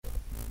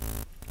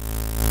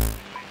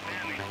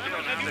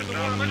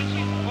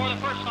emergency for the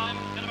first time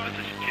in about...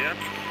 This is Jim,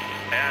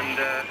 and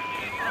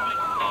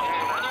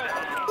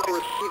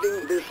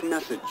Receiving this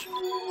message.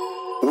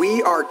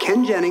 We are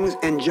Ken Jennings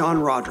and John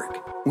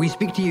Roderick. We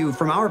speak to you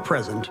from our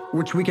present,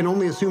 which we can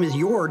only assume is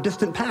your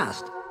distant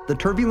past, the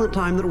turbulent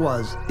time that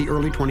was the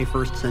early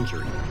 21st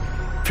century.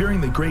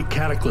 Fearing the great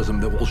cataclysm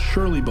that will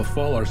surely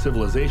befall our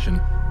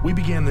civilization, we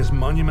began this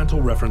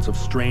monumental reference of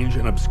strange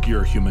and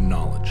obscure human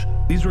knowledge.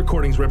 These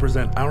recordings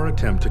represent our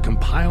attempt to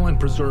compile and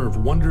preserve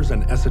wonders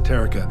and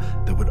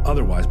esoterica that would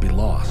otherwise be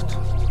lost.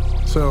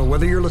 So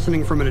whether you're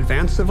listening from an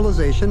advanced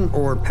civilization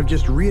or have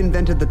just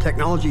reinvented the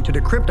technology to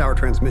decrypt our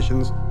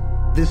transmissions,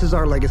 this is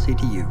our legacy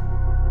to you.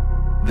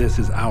 This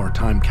is our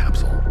time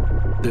capsule.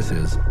 This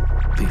is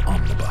the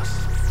Omnibus.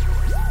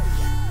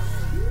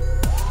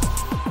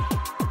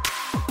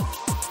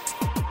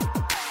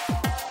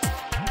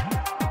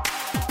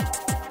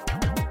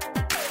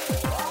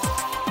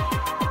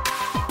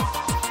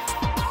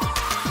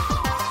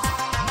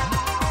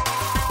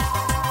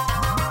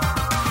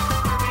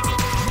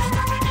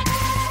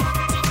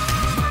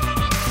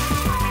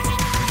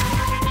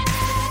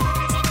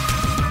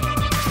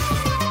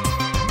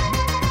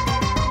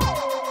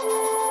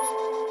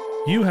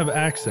 You have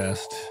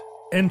accessed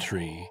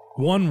entry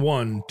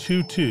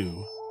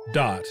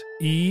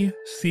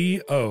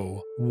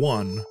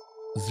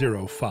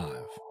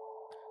 1122.ECO105.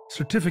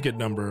 Certificate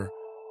number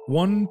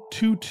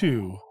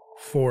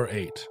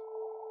 12248.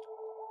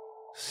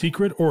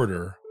 Secret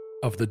Order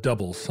of the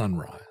Double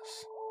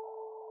Sunrise.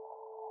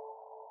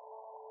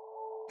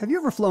 Have you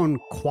ever flown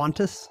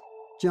Qantas,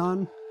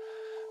 John?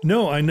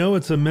 No, I know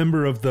it's a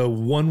member of the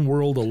One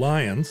World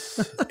Alliance,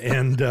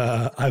 and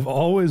I've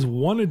always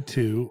wanted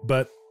to,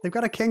 but They've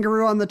got a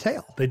kangaroo on the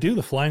tail. they do,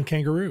 the Flying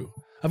Kangaroo.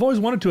 I've always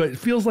wanted to. It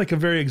feels like a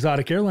very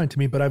exotic airline to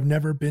me, but I've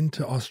never been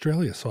to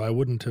Australia, so I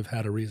wouldn't have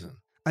had a reason.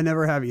 I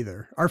never have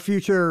either. Our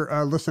future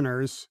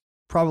listeners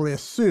probably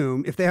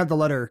assume, if they have the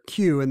letter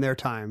Q in their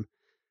time,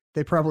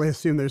 they probably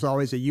assume there's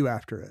always a U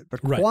after it.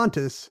 But Right.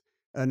 Qantas,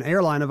 an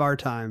airline of our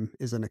time,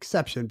 is an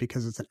exception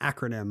because it's an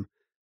acronym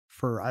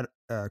for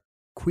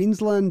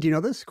Queensland. Do you know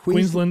this?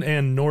 Queensland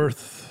and Northern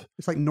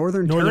It's like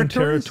Northern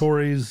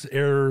Territories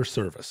Air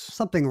Service.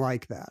 Something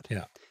like that.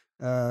 Yeah.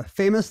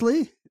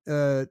 Famously,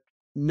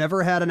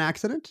 never had an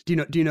accident.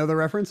 Do you know the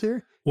reference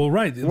here? Well,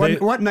 right.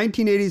 What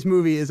 1980s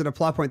movie is it a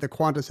plot point that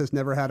Qantas has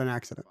never had an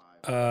accident?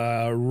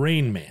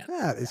 Rain Man.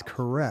 That is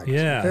correct.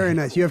 Yeah. Very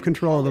nice. You have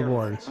control of the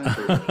board.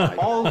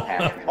 All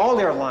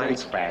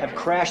airlines have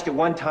crashed at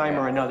one time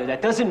or another.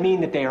 That doesn't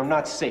mean that they are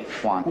not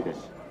safe. Qantas.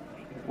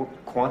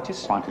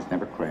 Qantas? Qantas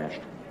never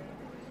crashed.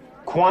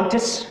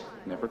 Qantas?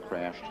 Never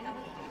crashed.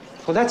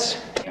 Well, that's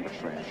Never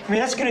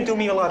crashed. going to do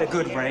me a lot of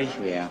good, Ray.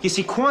 Yeah. You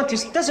see,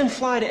 Qantas doesn't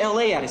fly to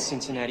L.A. out of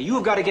Cincinnati. You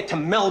have got to get to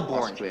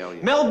Melbourne.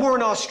 Australia.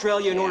 Melbourne,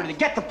 Australia, in order to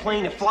get the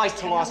plane that flies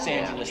to Los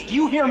Angeles. Do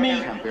you hear me?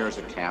 Canberra's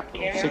a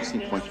capital.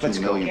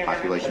 16.2 million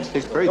population.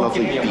 It's very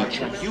lovely Don't give me a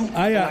beaches. lecture.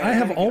 I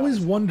have always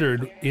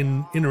wondered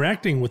in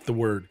interacting with the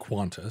word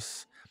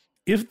Qantas,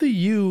 if the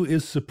U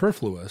is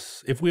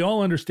superfluous, if we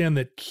all understand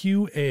that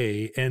Qantas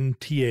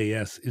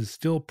is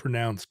still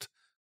pronounced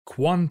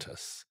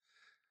Qantas,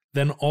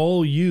 then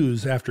all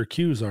U's after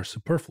Q's are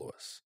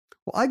superfluous.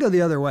 Well, I go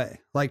the other way.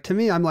 Like, to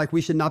me, I'm like,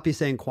 we should not be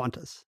saying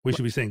Qantas. We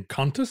should be saying We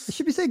Qantas?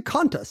 should be saying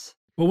Qantas.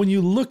 Well, when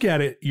you look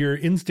at it, your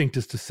instinct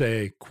is to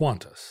say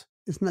Qantas.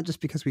 Isn't that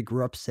just because we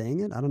grew up saying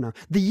it? I don't know.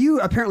 The U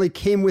apparently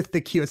came with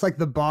the Q. It's like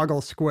the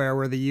Boggle Square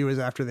where the U is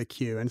after the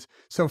Q. And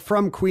so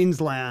from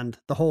Queensland,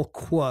 the whole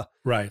Qu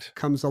Right.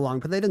 comes along,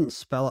 but they didn't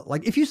spell it.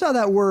 Like, if you saw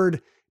that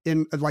word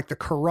in like the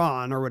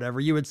Quran or whatever,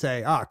 you would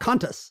say,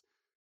 Qantas.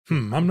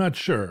 I'm not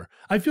sure.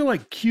 I feel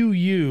like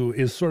QU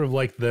is sort of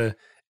like the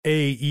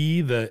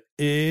AE, the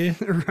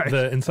Right.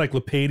 the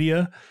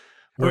encyclopedia,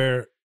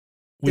 where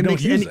we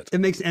don't use it. It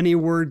makes any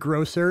word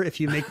grosser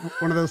if you make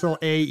one of those little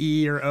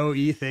AE or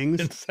OE things.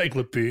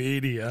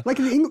 Encyclopedia. Like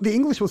the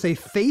English will say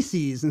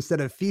faces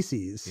instead of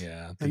feces.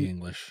 Yeah, the And-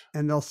 English.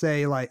 And they'll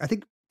say, like, I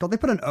think, don't they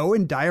put an O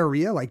in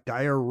diarrhea? Like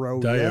diarrhea?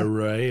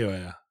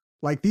 Diarrhea.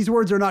 Like, these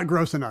words are not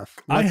gross enough.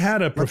 I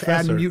had a Let's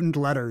professor. add mutant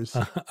letters.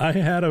 I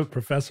had a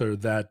professor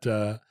that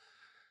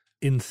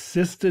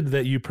insisted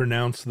that you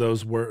pronounce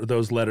those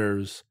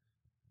letters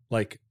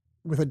like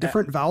With a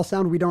different vowel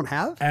sound we don't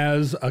have?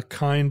 as a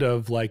kind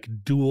of like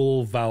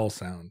dual vowel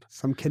sound.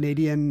 Some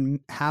Canadian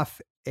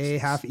half A,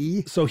 half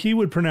E? So he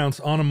would pronounce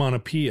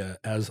onomatopoeia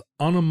as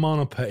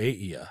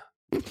onomatopoeia.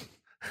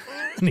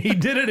 And he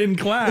did it in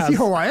class. Is he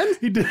Hawaiian?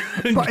 He did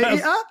it in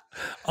class. Paella?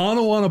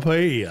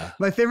 Onomatopoeia.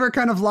 My favorite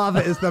kind of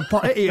lava is the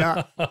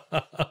paella.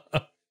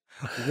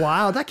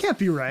 Wow, that can't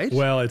be right.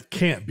 Well, it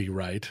can't be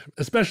right,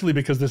 especially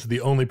because this is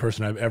the only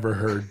person I've ever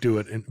heard do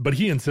it. But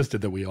he insisted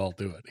that we all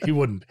do it. He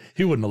wouldn't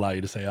allow you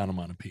to say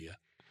onomatopoeia.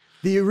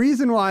 The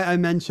reason why I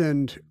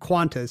mentioned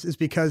Qantas is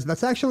because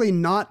that's actually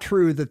not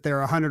true that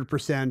they're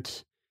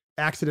 100%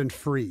 accident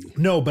free.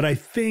 No, but I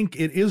think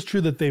it is true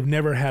that they've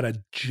never had a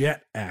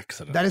jet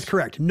accident. That is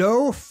correct.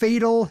 No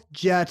fatal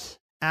jet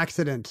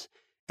accident.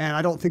 And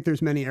I don't think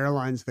there's many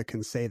airlines that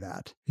can say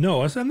that.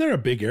 No, and they're a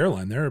big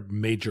airline. They're a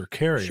major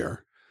carrier.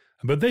 Sure.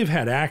 But they've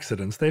had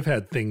accidents. They've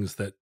had things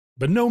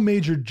but no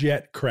major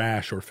jet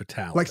crash or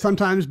fatality. Like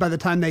sometimes by the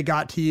time they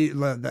got to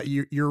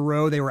your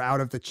row, they were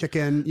out of the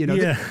chicken. You know,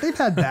 Yeah. they've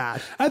had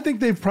that. I think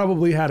they've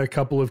probably had a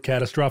couple of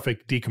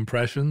catastrophic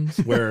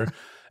decompressions where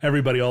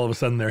everybody all of a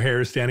sudden their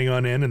hair is standing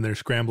on end and they're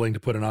scrambling to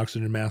put an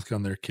oxygen mask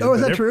on their kid. Oh,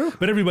 is that true?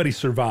 But everybody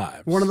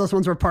survives. One of those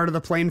ones where part of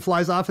the plane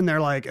flies off and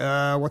they're like,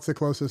 what's the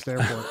closest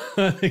airport?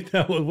 I think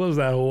that was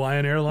that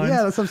Hawaiian Airlines?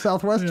 Yeah, that's some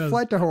Southwest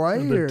flight to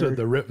Hawaii.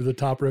 The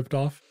top ripped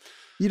off.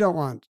 You don't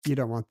want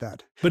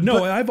that. But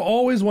no, I've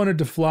always wanted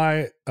to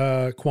fly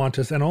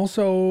Qantas, and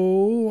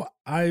also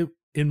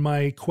in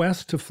my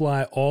quest to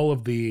fly all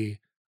of the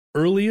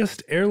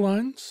earliest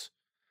airlines,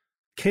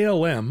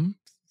 KLM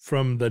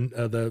from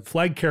the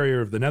flag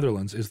carrier of the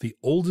Netherlands is the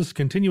oldest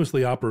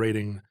continuously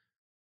operating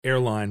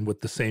airline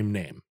with the same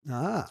name.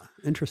 Ah,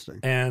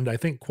 interesting. And I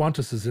think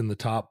Qantas is in the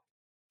top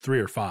 3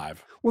 or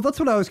 5. Well, that's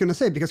what I was going to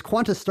say, because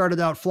Qantas started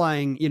out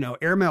flying,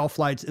 airmail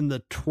flights in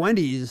the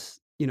 20s,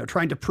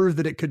 trying to prove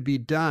that it could be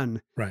done.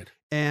 Right.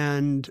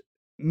 And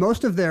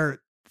most of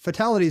their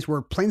fatalities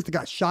were planes that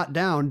got shot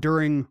down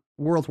during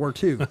World War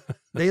II.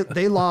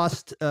 They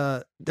lost,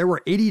 there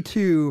were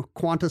 82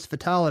 Qantas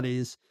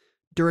fatalities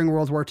during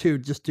World War II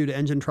just due to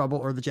engine trouble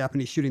or the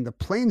Japanese shooting the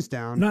planes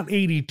down. Not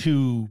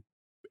 82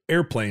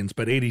 airplanes,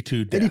 but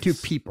 82 deaths. 82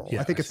 people.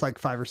 Yeah, I think it's like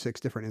 5 or 6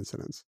 different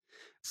incidents.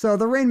 So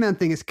the Rain Man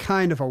thing is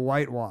kind of a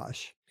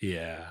whitewash.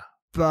 Yeah.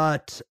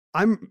 But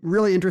I'm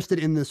really interested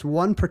in this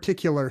one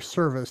particular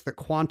service that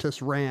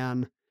Qantas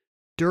ran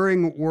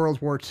during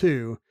World War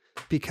II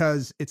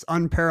because it's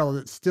unparalleled.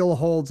 It still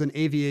holds an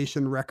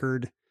aviation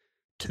record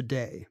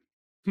today.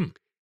 In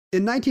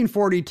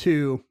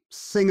 1942,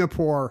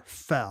 Singapore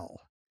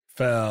fell.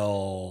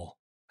 Fell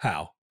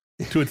how?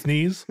 To its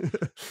knees?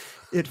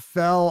 It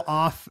fell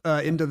off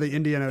into the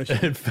Indian Ocean.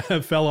 It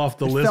fell off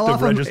the list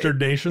of registered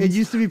nations? It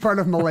used to be part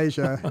of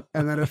Malaysia,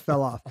 and then it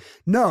fell off.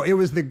 No, it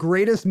was the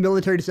greatest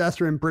military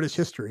disaster in British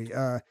history.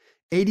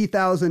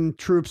 80,000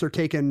 troops are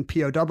taken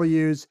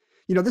POWs.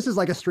 This is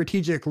like a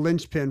strategic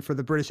linchpin for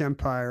the British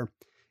Empire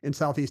in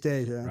Southeast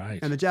Asia. Right.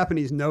 And the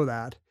Japanese know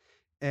that.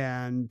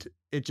 And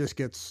it just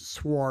gets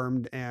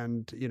swarmed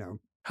and,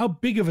 How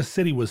big of a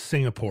city was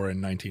Singapore in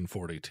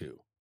 1942?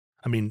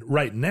 I mean,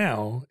 right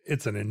now,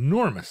 it's an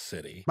enormous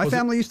city. My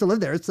family used to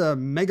live there. It's a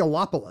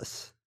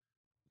megalopolis.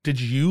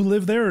 Did you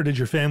live there, or did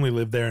your family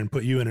live there and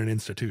put you in an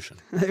institution?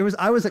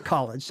 I was at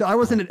college, so I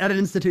wasn't at an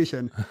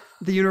institution,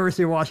 the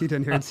University of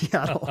Washington here in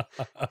Seattle.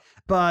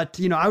 But,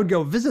 I would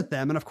go visit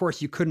them. And of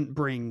course, you couldn't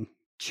bring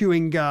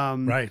chewing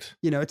gum. Right.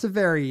 It's a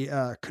very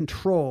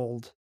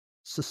controlled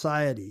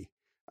society.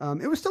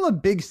 It was still a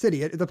big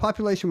city. The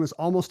population was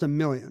almost 1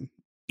 million.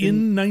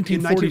 In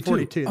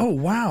 1942. Oh,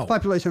 wow. The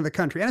population of the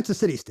country. And it's a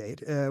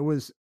city-state. It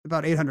was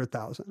about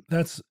 800,000.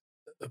 That's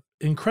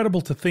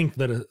incredible to think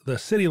that a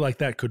city like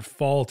that could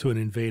fall to an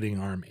invading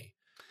army.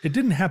 It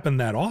didn't happen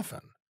that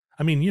often.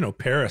 I mean,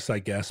 Paris, I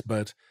guess,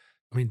 but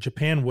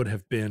Japan would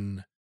have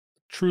been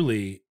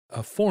truly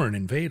a foreign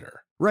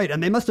invader. Right.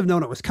 And they must have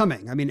known it was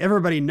coming.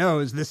 Everybody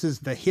knows this is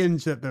the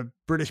hinge that the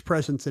British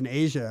presence in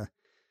Asia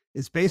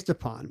is based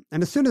upon.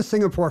 And as soon as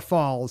Singapore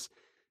falls,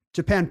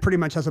 Japan pretty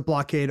much has a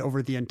blockade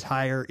over the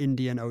entire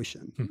Indian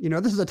Ocean.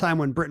 This is a time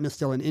when Britain is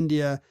still in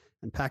India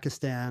and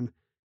Pakistan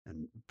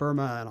and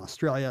Burma and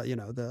Australia.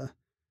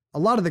 A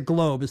lot of the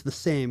globe is the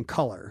same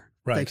color,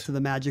 right, thanks to the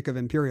magic of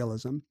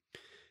imperialism.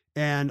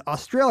 And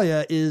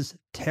Australia is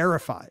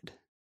terrified.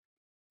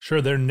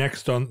 Sure, they're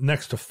next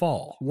to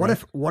fall. What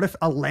if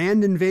a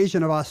land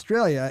invasion of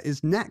Australia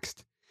is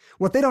next?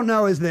 What they don't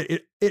know is that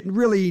it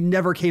really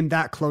never came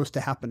that close to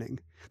happening.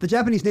 The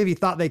Japanese Navy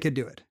thought they could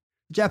do it.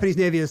 Japanese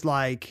Navy is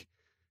like,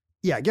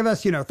 yeah, give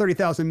us,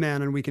 30,000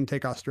 men and we can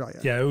take Australia.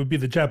 Yeah, it would be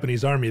the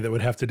Japanese army that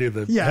would have to do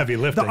the heavy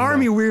lifting. The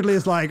army weirdly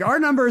is like, our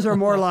numbers are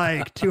more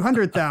like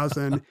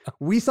 200,000.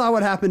 We saw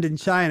what happened in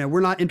China.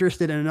 We're not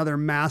interested in another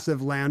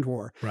massive land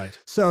war. Right.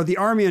 So the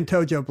army and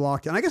Tojo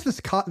blocked. And I guess this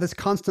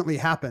constantly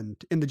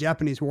happened in the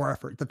Japanese war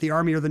effort, that the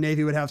army or the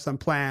Navy would have some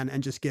plan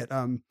and just get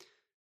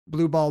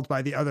blue-balled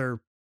by the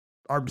other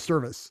armed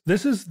service.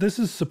 This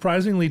is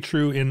surprisingly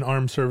true in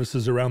armed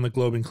services around the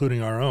globe,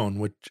 including our own,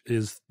 which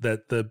is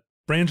that the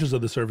branches of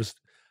the service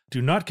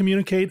do not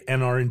communicate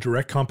and are in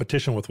direct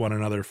competition with one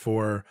another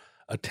for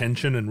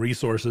attention and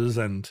resources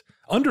and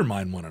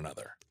undermine one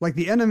another. Like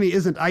the enemy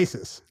isn't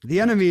ISIS. The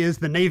enemy is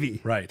the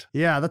Navy. Right.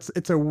 Yeah,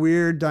 it's a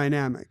weird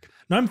dynamic.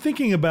 Now I'm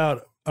thinking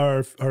about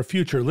our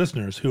future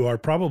listeners who are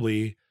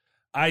probably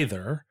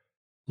either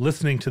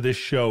listening to this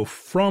show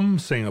from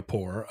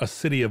Singapore, a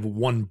city of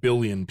 1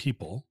 billion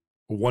people,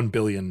 1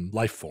 billion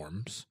life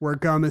forms, where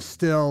gum is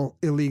still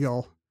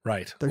illegal.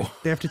 Right.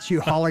 They have to chew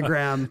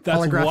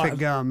holographic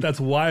gum. That's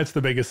why it's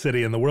the biggest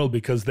city in the world,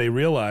 because they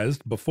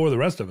realized before the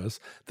rest of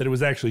us that it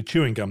was actually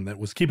chewing gum that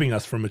was keeping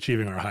us from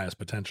achieving our highest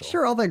potential.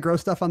 Sure, all that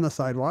gross stuff on the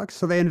sidewalks.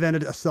 So they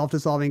invented a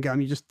self-dissolving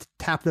gum. You just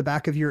tap the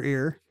back of your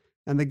ear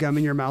and the gum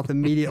in your mouth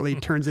immediately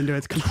turns into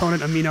its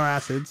component amino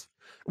acids.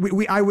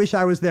 I wish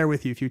I was there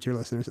with you, future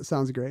listeners. It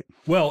sounds great.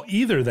 Well,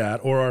 either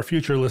that or our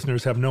future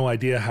listeners have no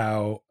idea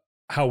how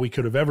how we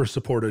could have ever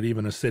supported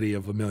even a city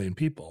of 1 million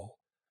people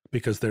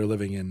because they're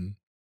living in,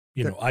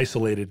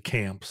 isolated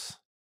camps.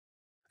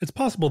 It's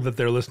possible that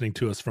they're listening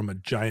to us from a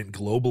giant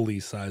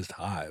globally sized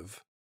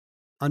hive.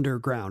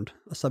 Underground,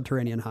 a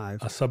subterranean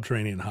hive. A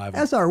subterranean hive.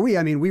 As are we.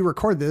 I mean, we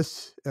record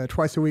this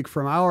twice a week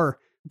from our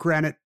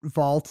granite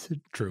vault.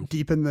 True.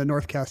 Deep in the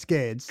North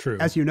Cascades. True.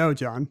 As you know,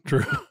 John.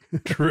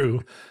 True.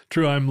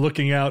 I'm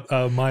looking out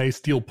my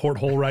steel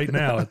porthole right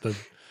now at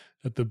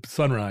the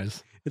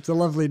sunrise. It's a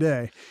lovely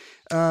day.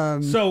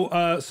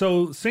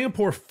 So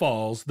Singapore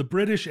falls. The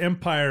British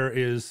Empire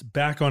is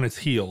back on its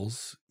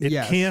heels. It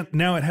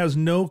has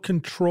no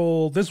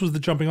control. This was the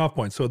jumping off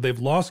point. So they've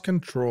lost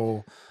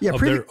control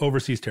of their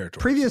overseas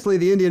territory. Previously,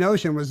 the Indian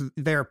Ocean was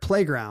their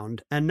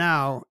playground, and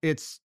now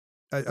it's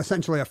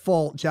essentially a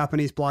full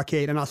Japanese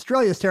blockade. And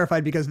Australia is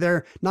terrified because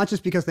they're not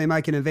just because they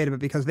might get invaded, but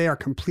because they are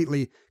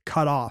completely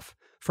cut off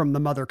from the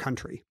mother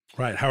country.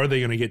 Right. How are they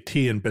going to get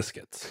tea and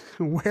biscuits?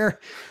 Where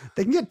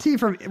they can get tea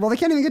from, they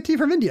can't even get tea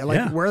from India.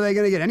 Where are they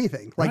going to get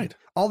anything?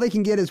 All they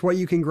can get is what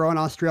you can grow in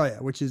Australia,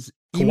 which is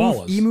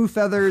emu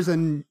feathers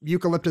and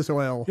eucalyptus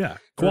oil. Yeah.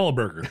 Koala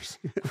burgers.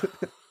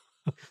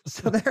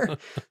 So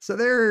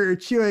they're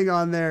chewing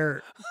on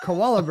their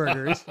koala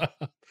burgers.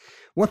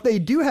 What they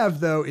do have,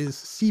 though, is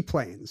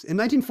seaplanes. In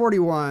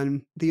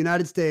 1941, the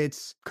United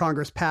States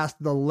Congress passed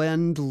the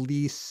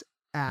Lend-Lease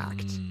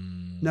Act.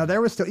 Now,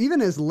 there was still,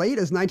 even as late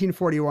as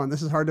 1941,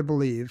 this is hard to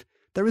believe,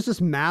 there was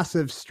this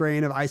massive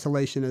strain of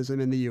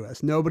isolationism in the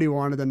U.S. Nobody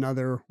wanted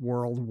another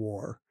world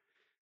war.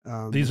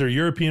 These are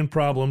European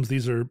problems.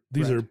 These are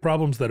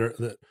problems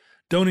that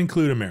don't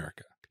include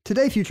America.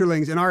 Today,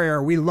 Futurelings, in our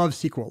era, we love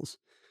sequels,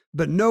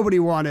 but nobody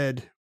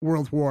wanted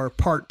World War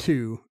Part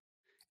 2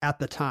 at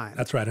the time.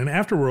 That's right. And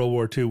after World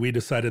War II, we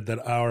decided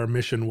that our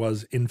mission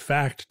was, in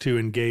fact, to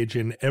engage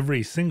in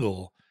every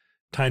single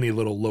tiny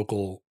little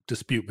local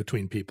dispute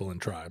between people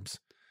and tribes.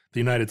 The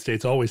United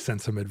States always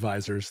sent some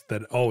advisors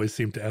that always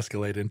seemed to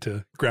escalate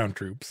into ground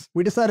troops.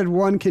 We decided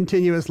one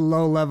continuous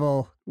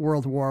low-level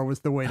world war was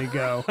the way to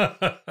go.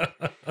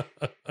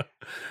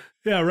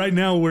 Yeah, right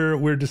now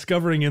we're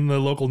discovering in the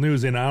local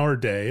news in our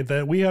day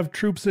that we have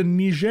troops in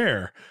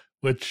Niger,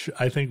 which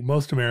I think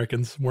most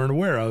Americans weren't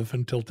aware of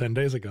until 10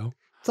 days ago.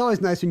 It's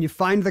always nice when you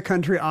find the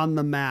country on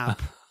the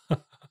map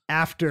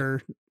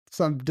after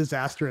some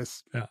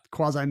disastrous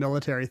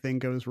quasi-military thing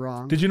goes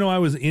wrong. Did you know I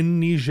was in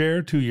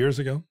Niger 2 years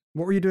ago?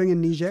 What were you doing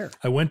in Niger?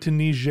 I went to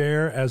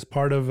Niger as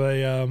part of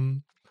a,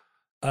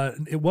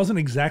 it wasn't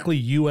exactly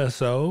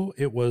USO.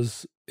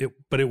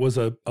 But it was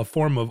a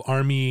form of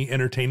army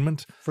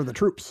entertainment. For the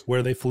troops.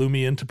 Where they flew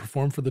me in to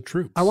perform for the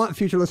troops. I want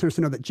future listeners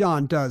to know that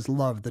John does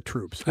love the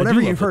troops.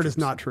 Whatever you've heard is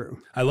not true.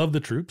 I love the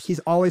troops. He's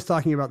always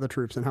talking about the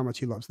troops and how much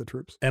he loves the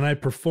troops. And I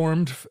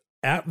performed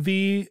at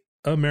the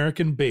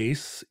American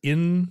base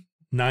in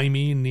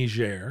Niamey,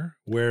 Niger,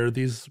 where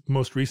these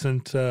most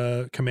recent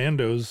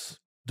commandos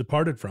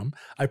departed from.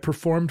 I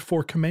performed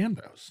for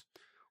commandos.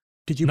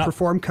 Did you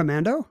perform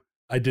commando?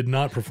 I did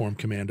not perform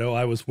commando.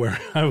 I was wearing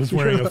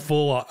a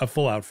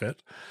full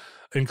outfit,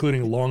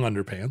 including long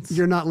underpants.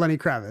 You're not Lenny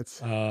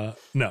Kravitz.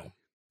 No.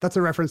 That's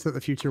a reference that the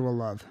future will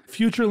love.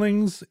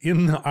 Futurelings,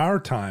 in our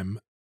time,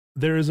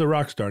 there is a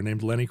rock star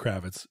named Lenny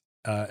Kravitz,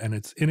 and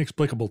it's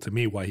inexplicable to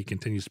me why he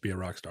continues to be a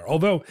rock star.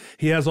 Although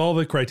he has all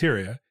the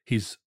criteria.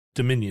 He's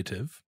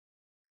diminutive.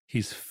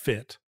 He's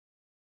fit.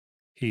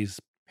 He's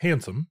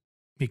handsome.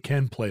 He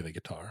can play the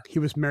guitar. He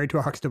was married to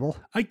a Huxtable.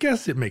 I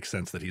guess it makes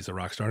sense that he's a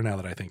rock star now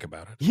that I think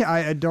about it. Yeah,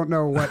 I don't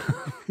know what.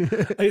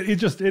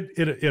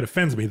 It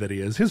offends me that he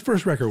is. His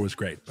first record was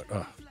great,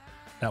 but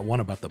that one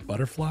about the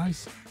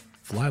butterflies,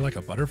 fly like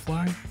a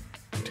butterfly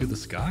into the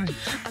sky.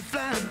 I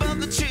fly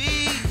above the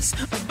trees,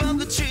 above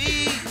the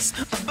trees,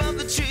 above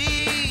the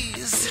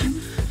trees,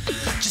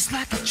 just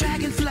like a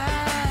dragonfly.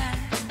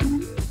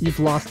 You've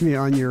lost me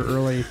on your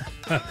early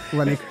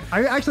Lenny.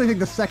 I actually think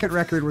the second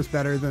record was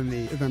better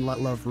than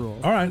Let Love Rule.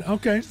 All right,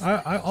 okay,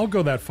 I'll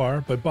go that far.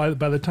 But by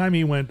the time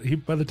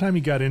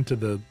he got into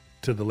the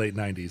late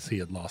 90s, he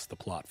had lost the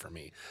plot for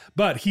me.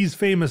 But he's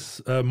famous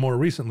more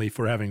recently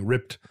for having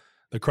ripped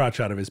the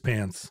crotch out of his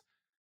pants,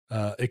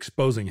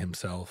 exposing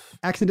himself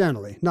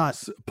accidentally, not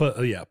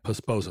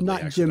supposedly,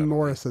 not Jim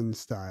Morrison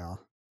style.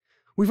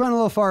 We've run a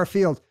little far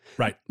afield.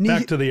 Right,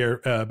 back to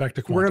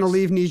Qantas. We're going to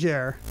leave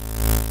Niger.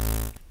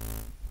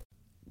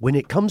 When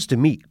it comes to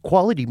meat,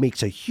 quality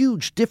makes a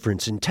huge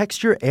difference in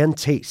texture and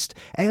taste.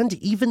 And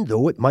even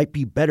though it might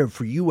be better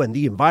for you and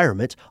the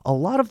environment, a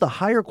lot of the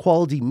higher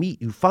quality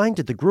meat you find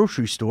at the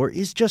grocery store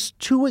is just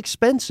too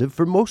expensive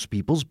for most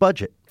people's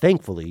budget.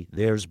 Thankfully,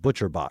 there's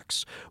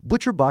ButcherBox.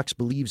 ButcherBox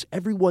believes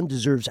everyone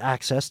deserves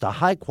access to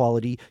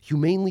high-quality,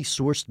 humanely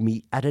sourced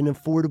meat at an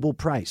affordable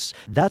price.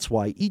 That's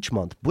why each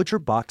month,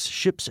 ButcherBox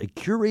ships a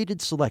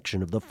curated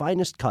selection of the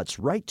finest cuts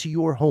right to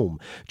your home.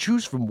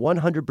 Choose from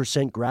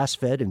 100%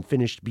 grass-fed and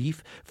finished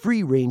beef,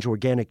 free-range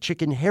organic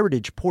chicken,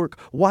 heritage pork,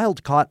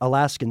 wild-caught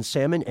Alaskan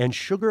salmon, and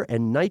sugar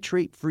and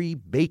nitrate-free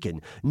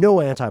bacon. No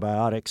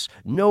antibiotics,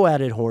 no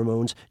added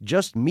hormones,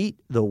 just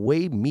meat the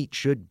way meat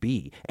should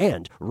be.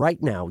 And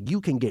right now, you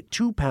can get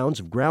 2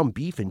 pounds of ground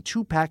beef and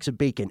 2 packs of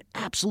bacon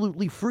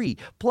absolutely free,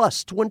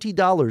 plus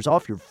 $20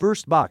 off your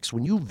first box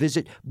when you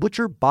visit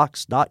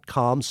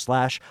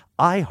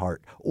butcherbox.com/iHeart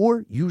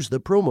or use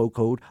the promo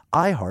code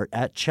iHeart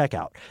at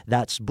checkout.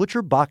 That's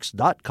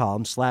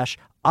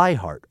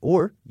butcherbox.com/iHeart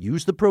or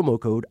use the promo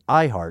code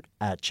iHeart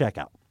at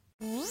checkout.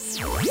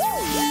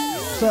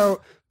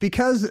 So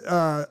because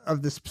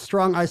of this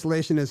strong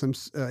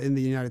isolationism in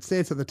the United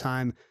States at the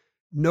time,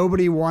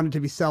 nobody wanted to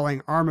be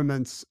selling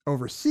armaments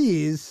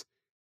overseas,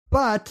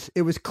 but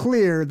it was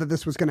clear that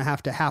this was going to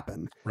have to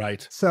happen.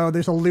 Right. So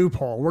there's a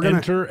loophole.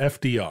 Enter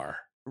FDR.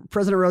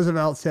 President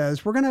Roosevelt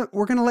says, we're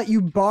gonna let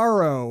you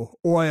borrow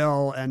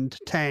oil and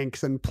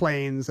tanks and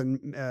planes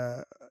and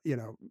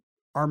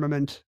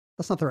armament.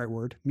 That's not the right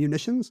word.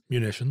 Munitions.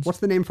 What's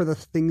the name for the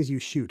things you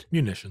shoot?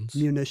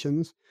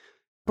 Munitions.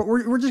 But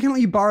we're just gonna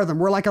let you borrow them.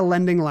 We're like a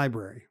lending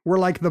library. We're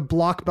like the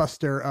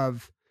Blockbuster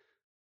of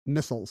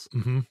missiles.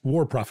 Mm-hmm.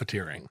 War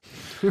profiteering.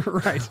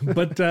 Right.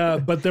 But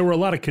there were a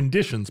lot of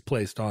conditions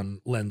placed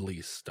on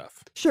Lend-Lease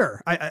stuff.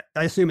 Sure. I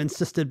assume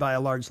insisted by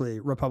a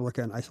largely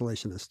Republican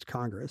isolationist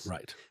Congress.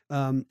 Right.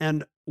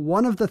 And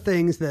one of the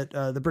things that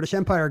the British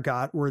Empire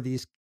got were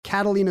these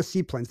Catalina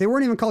seaplanes. They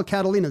weren't even called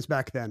Catalinas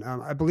back then.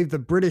 I believe the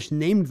British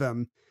named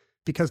them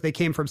because they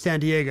came from San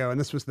Diego, and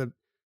this was the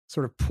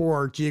sort of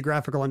poor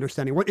geographical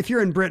understanding. If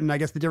you're in Britain, I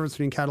guess the difference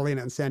between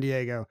Catalina and San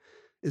Diego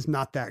is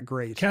not that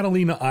great.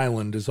 Catalina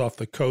Island is off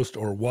the coast,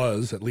 or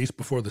was, at least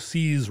before the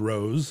seas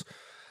rose,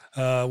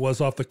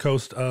 was off the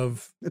coast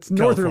of It's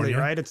California. northerly,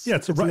 right? It's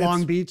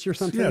Long Beach or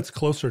something? Yeah, it's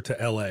closer to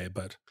LA,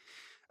 but...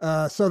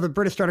 So the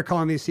British started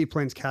calling these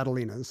seaplanes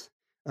Catalinas.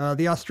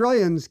 The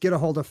Australians get a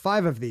hold of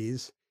 5 of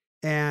these,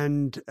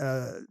 and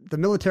the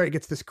military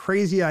gets this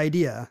crazy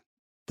idea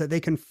that they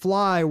can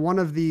fly one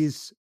of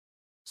these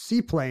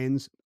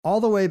seaplanes all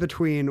the way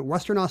between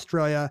Western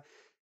Australia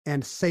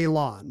and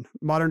Ceylon,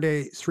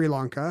 modern-day Sri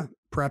Lanka.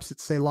 Perhaps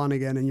it's Ceylon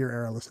again in your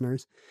era,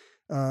 listeners.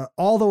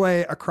 All the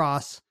way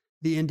across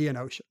the Indian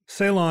Ocean.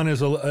 Ceylon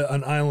is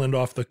an island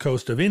off the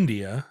coast of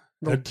India.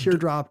 Little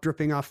teardrop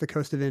dripping off the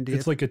coast of India.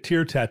 It's like a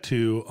tear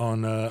tattoo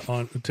on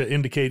to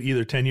indicate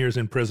either 10 years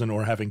in prison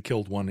or having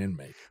killed one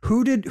inmate.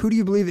 Who do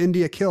you believe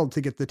India killed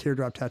to get the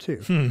teardrop tattoo?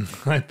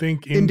 I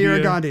think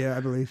Indira Gandhi, I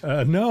believe.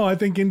 No, I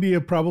think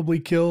India probably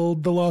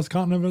killed the lost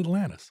continent of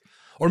Atlantis,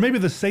 or maybe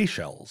the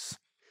Seychelles.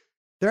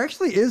 There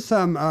actually is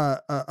some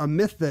a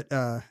myth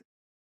that,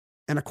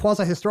 and a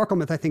quasi-historical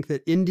myth, I think,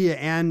 that India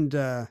and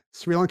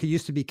Sri Lanka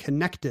used to be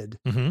connected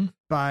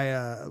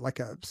by like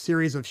a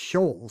series of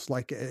shoals.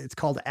 Like it's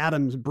called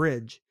Adam's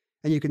Bridge,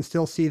 and you can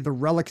still see the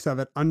relics of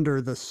it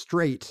under the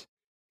strait.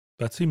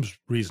 That seems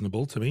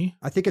reasonable to me.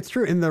 I think it's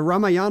true. In the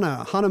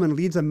Ramayana, Hanuman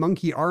leads a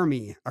monkey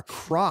army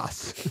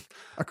across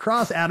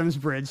Adam's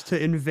Bridge to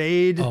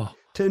invade.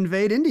 To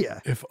invade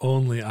India. If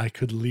only I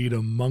could lead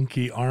a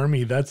monkey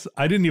army.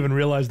 I didn't even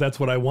realize that's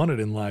what I wanted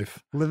in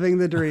life. Living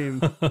the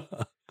dream.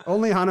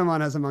 Only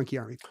Hanuman has a monkey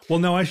army. Well,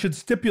 now I should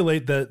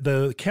stipulate that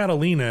the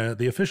Catalina,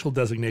 the official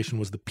designation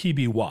was the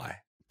PBY.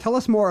 Tell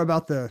us more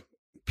about the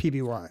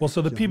PBY. Well,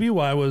 so the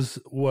PBY was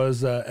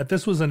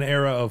this was an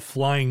era of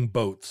flying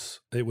boats.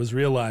 It was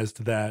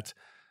realized that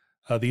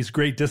these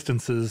great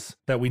distances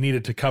that we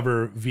needed to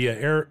cover via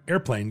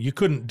airplane, you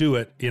couldn't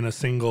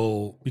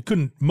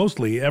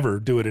mostly ever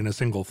do it in a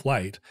single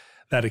flight.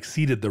 That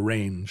exceeded the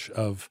range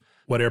of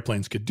what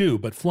airplanes could do,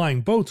 but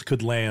flying boats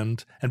could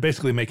land and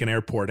basically make an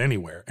airport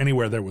anywhere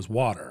there was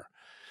water.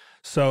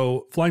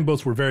 So flying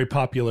boats were very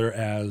popular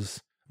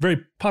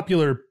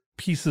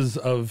pieces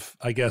of,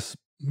 I guess,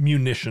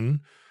 munition,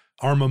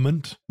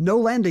 armament. No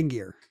landing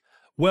gear.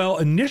 Well,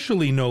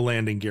 initially no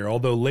landing gear,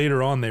 although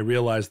later on they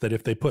realized that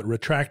if they put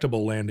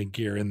retractable landing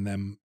gear in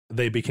them,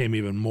 they became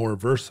even more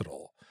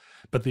versatile.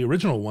 But the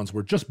original ones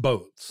were just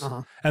boats,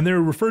 and they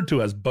were referred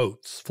to as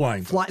boats,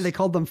 flying boats. They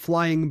called them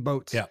flying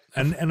boats. Yeah,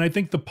 and I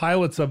think the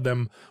pilots of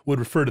them would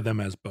refer to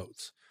them as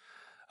boats.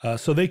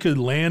 So they could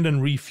land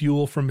and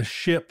refuel from a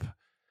ship,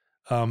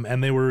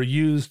 and they were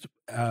used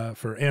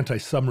for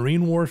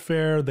anti-submarine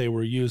warfare. They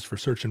were used for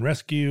search and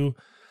rescue.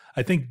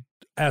 I think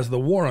as the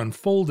war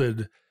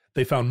unfolded,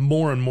 they found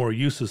more and more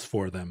uses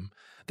for them.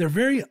 They're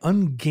very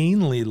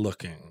ungainly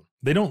looking.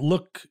 They're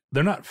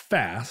not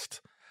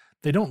fast.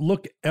 They don't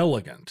look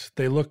elegant.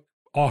 They look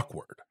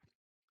awkward.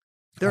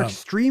 They're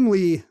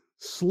extremely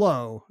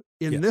slow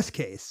in this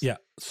case. Yeah,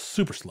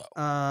 super slow.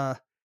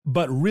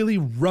 But really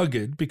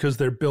rugged because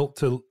they're built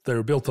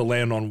to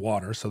land on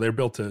water. So they're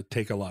built to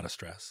take a lot of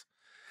stress.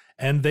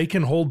 And they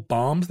can hold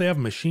bombs. They have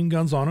machine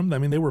guns on them. I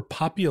mean, they were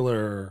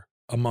popular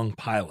among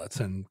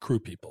pilots and crew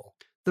people.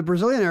 The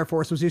Brazilian Air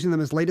Force was using them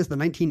as late as the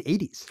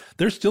 1980s.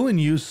 They're still in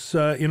use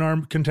in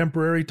our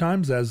contemporary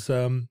times as...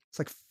 it's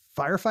like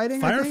firefighting?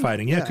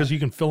 Firefighting, yeah, because you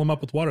can fill them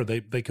up with water.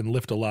 They can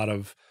lift a lot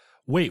of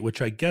weight,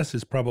 which I guess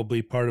is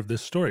probably part of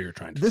this story you're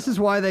trying to tell. This is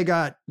why they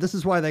got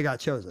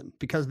chosen,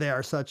 because they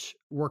are such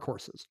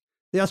workhorses.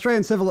 The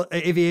Australian Civil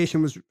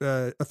Aviation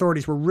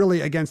authorities were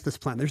really against this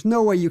plan. There's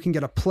no way you can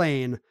get a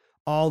plane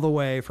all the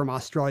way from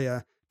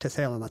Australia to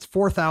Ceylon. That's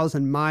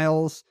 4,000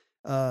 miles.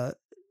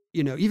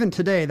 Even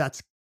today,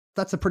 that's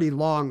that's a pretty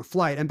long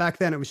flight. And back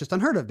then it was just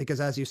unheard of because,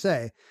 as you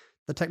say,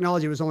 the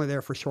technology was only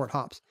there for short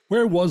hops.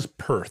 Where was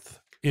Perth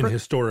in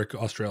historic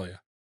Australia?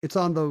 It's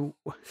on the,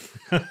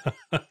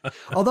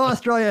 although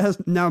Australia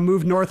has now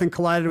moved north and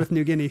collided with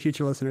New Guinea,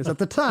 future listeners, at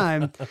the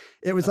time,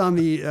 it was on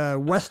the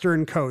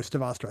western coast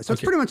of Australia. So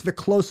it's pretty much the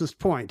closest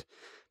point,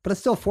 but it's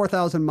still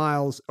 4,000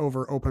 miles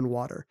over open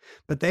water.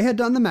 But they had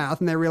done the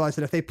math and they realized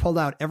that if they pulled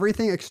out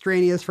everything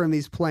extraneous from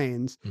these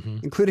planes,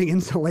 including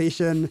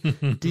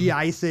insulation,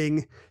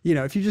 de-icing,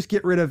 if you just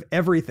get rid of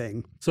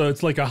everything. So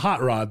it's like a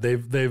hot rod.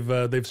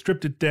 They've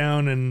stripped it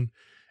down and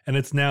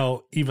it's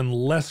now even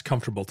less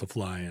comfortable to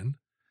fly in.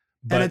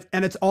 But,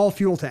 and it's all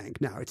fuel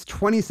tank now. It's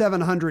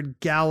 2,700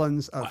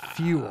 gallons of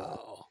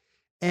fuel.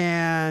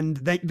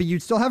 But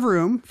you'd still have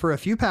room for a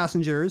few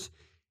passengers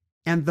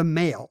and the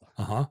mail.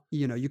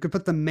 You could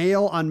put the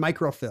mail on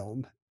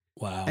microfilm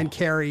and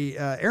carry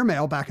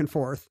airmail back and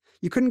forth.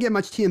 You couldn't get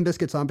much tea and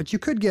biscuits on, but you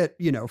could get,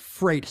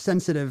 freight,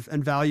 sensitive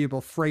and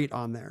valuable freight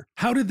on there.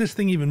 How did this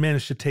thing even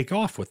manage to take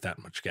off with that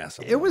much gas?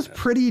 It was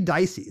pretty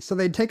dicey. So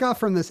they'd take off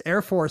from this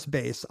Air Force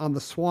base on the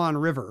Swan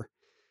River.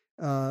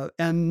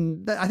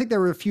 And I think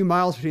there were a few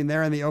miles between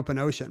there and the open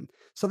ocean.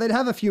 So they'd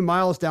have a few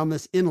miles down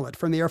this inlet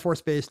from the Air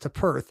Force Base to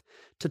Perth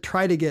to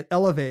try to get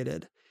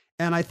elevated.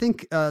 And I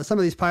think some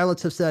of these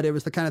pilots have said it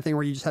was the kind of thing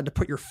where you just had to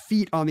put your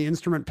feet on the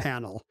instrument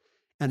panel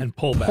and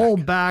pull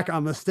back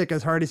on the stick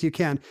as hard as you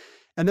can.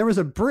 And there was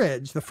a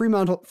bridge, the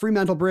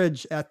Fremantle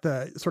Bridge at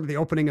the sort of the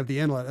opening of the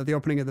inlet, of the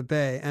opening of the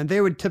bay. And they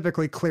would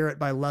typically clear it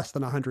by less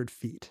than 100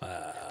 feet.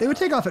 They would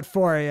take off at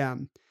 4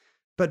 a.m.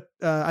 But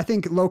I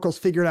think locals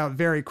figured out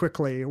very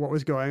quickly what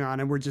was going on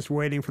and were just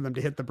waiting for them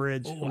to hit the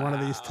bridge one of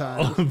these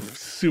times.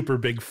 Super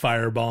big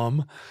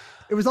firebomb.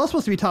 It was all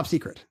supposed to be top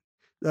secret.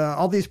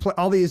 All these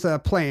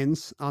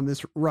planes on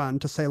this run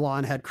to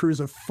Ceylon had crews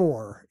of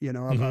 4,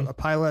 a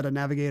pilot, a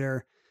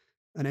navigator,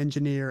 an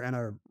engineer, and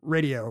a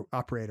radio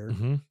operator,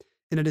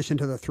 in addition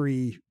to the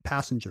 3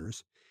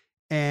 passengers.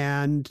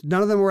 And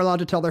none of them were allowed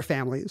to tell their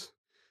families.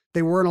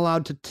 They weren't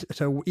allowed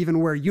to even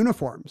wear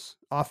uniforms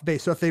off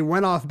base. So if they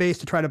went off base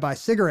to try to buy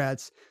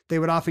cigarettes, they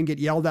would often get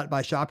yelled at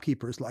by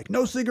shopkeepers like,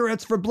 no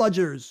cigarettes for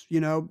bludgers,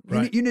 you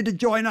need to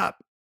join up.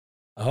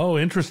 Oh,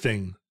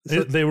 interesting.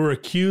 So they were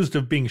accused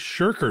of being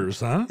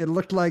shirkers, huh? It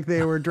looked like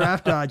they were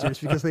draft dodgers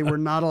because they were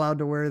not allowed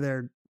to wear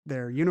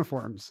their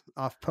uniforms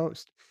off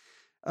post.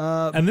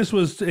 And this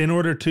was in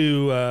order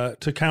to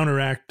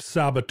counteract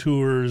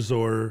saboteurs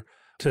or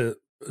to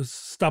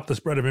stop the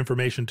spread of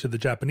information to the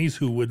Japanese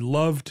who would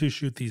love to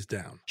shoot these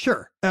down.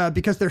 Sure,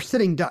 because they're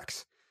sitting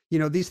ducks.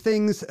 These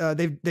things,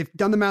 they've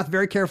done the math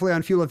very carefully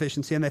on fuel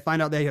efficiency, and they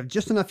find out they have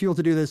just enough fuel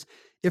to do this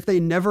if they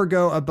never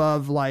go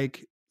above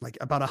like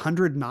about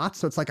 100 knots.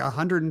 So it's like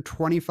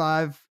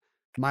 125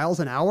 miles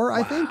an hour,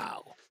 I think.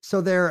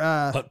 So they're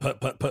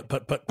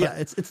put. Yeah,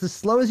 it's as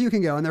slow as you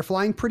can go, and they're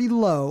flying pretty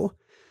low.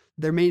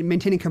 They're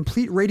maintaining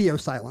complete radio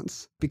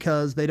silence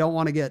because they don't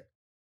want to get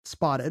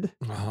spotted.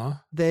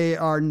 They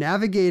are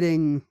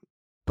navigating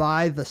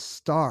by the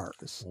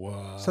stars.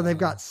 Whoa. So they've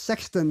got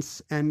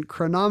sextants and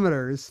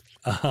chronometers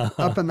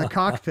up in the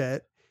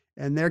cockpit,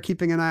 and they're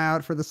keeping an eye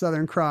out for the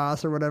Southern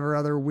Cross or whatever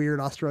other weird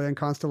Australian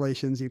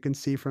constellations you can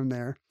see from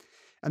there.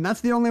 And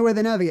that's the only way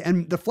they navigate.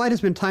 And the flight has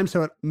been timed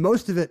so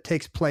most of it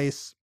takes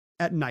place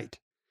at night.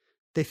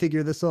 They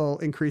figure this will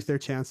increase their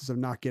chances of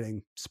not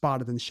getting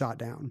spotted and shot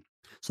down.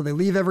 So they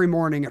leave every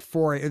morning at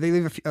 4 a.m. They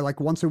leave like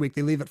once a week.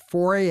 They leave at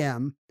 4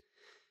 a.m.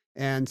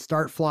 and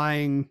start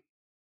flying,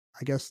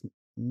 I guess,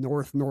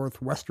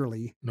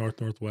 northwesterly.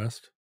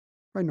 Northwest?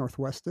 Right,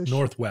 northwestish.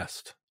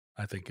 Northwest,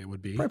 I think it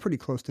would be. Probably pretty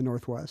close to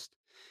northwest.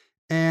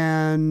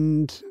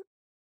 And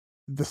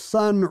the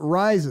sun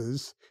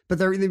rises, but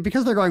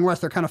because they're going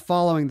west, they're kind of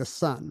following the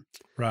sun.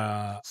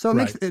 So it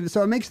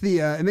makes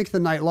the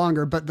night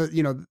longer, but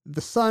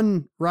the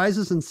sun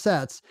rises and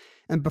sets,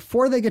 and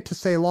before they get to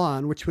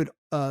Ceylon, which would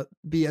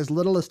be as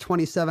little as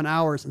 27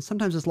 hours and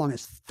sometimes as long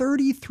as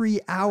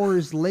 33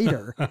 hours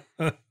later,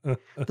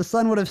 the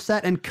sun would have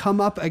set and come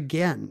up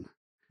again.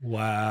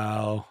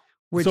 Wow.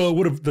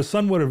 So the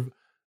sun would have,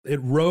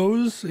 it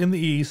rose in the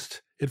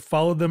east, it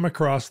followed them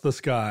across the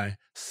sky,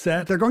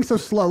 set. They're going so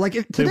slow. Like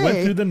today, they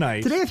went through the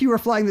night. Today, if you were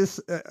flying this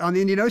on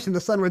the Indian Ocean,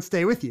 the sun would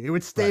stay with you. It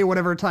would stay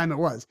whatever time it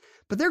was.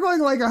 But they're going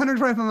like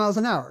 125 miles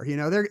an hour.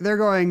 They're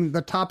going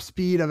the top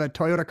speed of a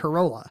Toyota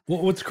Corolla.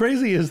 Well, what's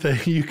crazy is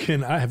that you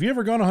can. Have you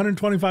ever gone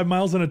 125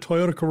 miles in a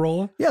Toyota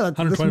Corolla? Yeah,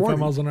 125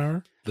 miles an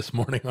hour this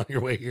morning on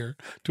your way here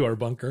to our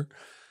bunker.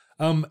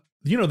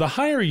 The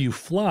higher you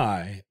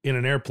fly in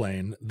an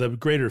airplane, the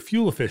greater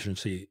fuel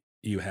efficiency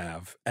you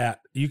have.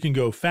 You can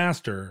go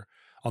faster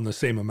on the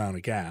same amount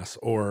of gas,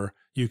 or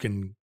you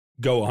can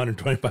go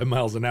 125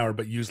 miles an hour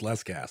but use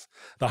less gas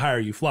the higher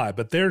you fly.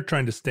 But they're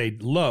trying to stay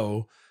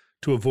low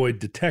to avoid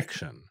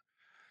detection.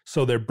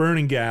 So they're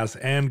burning gas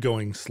and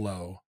going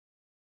slow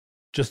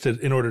just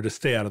in order to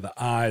stay out of the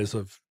eyes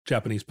of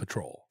Japanese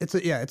patrol.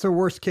 It's a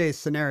worst case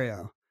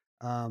scenario.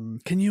 Can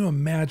you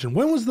imagine?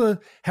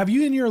 Have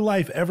you in your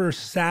life ever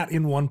sat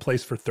in one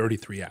place for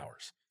 33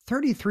 hours?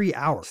 33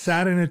 hours?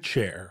 Sat in a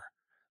chair.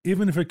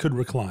 even if it could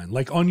recline,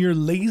 like on your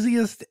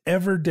laziest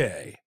ever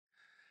day,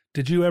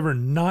 did you ever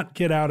not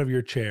get out of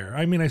your chair?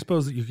 I mean, I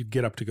suppose that you could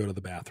get up to go to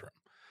the bathroom,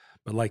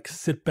 but like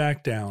sit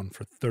back down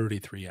for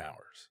 33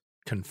 hours,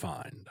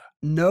 confined.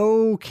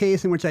 No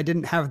case in which I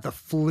didn't have the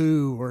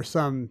flu or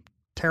some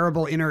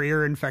terrible inner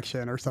ear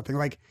infection or something.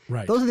 Like,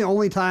 Right. those are the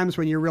only times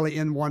when you're really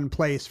in one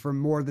place for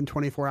more than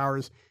 24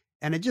 hours,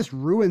 and it just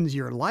ruins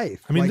your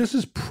life. I mean, Like, this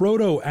is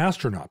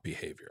proto-astronaut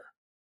behavior.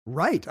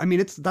 right. I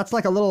mean, that's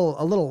like a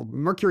little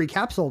Mercury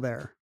capsule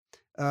there.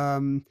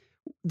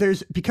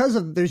 There's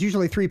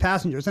usually 3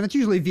 passengers, and it's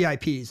usually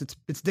VIPs.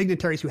 It's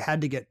dignitaries who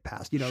had to get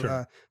past,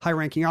 Sure.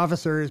 high-ranking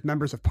officers,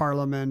 members of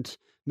parliament,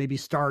 maybe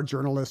star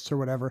journalists or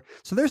whatever.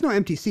 So there's no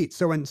empty seats.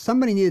 So when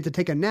somebody needed to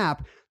take a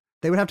nap,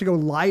 they would have to go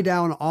lie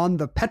down on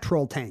the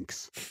petrol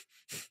tanks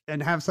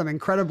and have some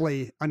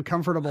incredibly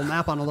uncomfortable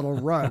nap on a little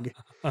rug.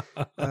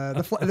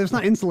 There's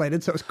not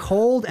insulated, so it was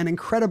cold and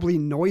incredibly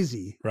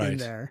noisy in Right.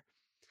 there.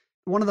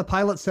 One of the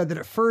pilots said that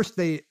at first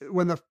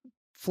when the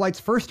flights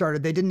first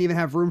started, they didn't even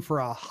have room for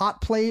a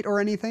hot plate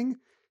or anything.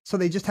 So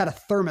they just had a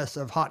thermos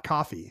of hot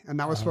coffee, and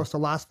that was supposed to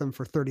last them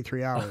for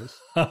 33 hours,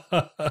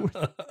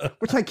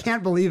 which I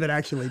can't believe it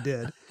actually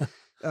did.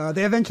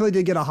 They eventually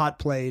did get a hot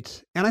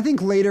plate. And I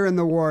think later in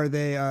the war,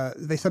 they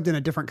subbed in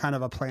a different kind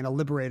of a plane, a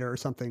Liberator or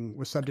something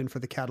was subbed in for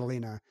the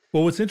Catalina.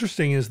 Well, what's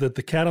interesting is that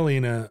the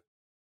Catalina,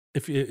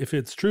 if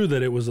it's true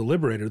that it was a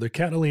Liberator, the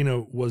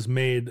Catalina was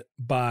made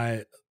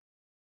by,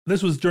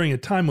 this was during a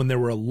time when there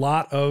were a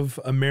lot of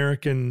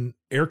American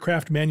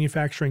aircraft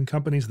manufacturing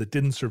companies that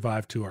didn't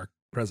survive to our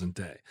present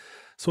day.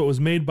 So it was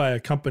made by a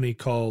company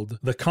called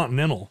the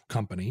Continental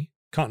Company.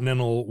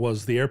 Continental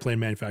was the airplane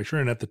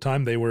manufacturer, and at the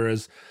time they were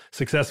as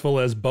successful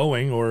as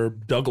Boeing or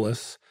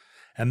Douglas,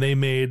 and they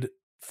made,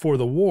 for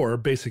the war,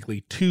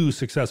 basically 2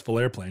 successful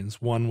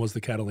airplanes. One was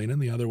the Catalina,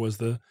 and the other was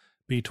the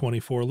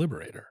B-24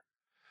 Liberator.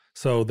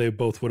 So they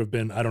both would have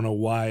been, I don't know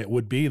why it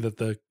would be that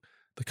the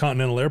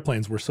Continental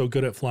airplanes were so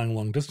good at flying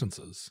long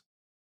distances.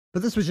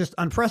 But this was just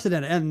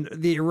unprecedented. And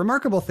the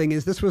remarkable thing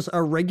is this was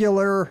a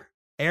regular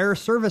air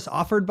service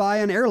offered by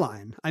an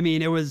airline. I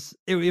mean, it was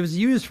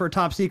used for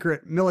top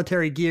secret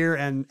military gear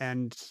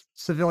and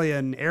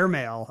civilian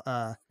airmail.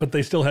 But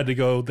they still had to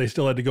go. They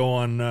still had to go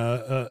on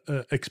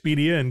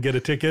Expedia and get a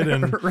ticket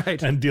and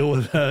Right. and deal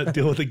with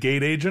a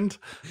gate agent.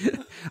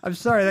 I'm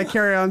sorry, that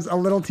carry-on's a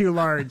little too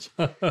large.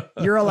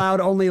 You're allowed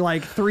only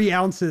like 3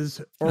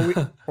 ounces,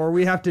 or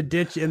we have to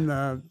ditch in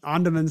the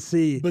Andaman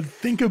Sea. But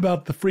think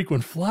about the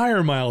frequent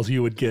flyer miles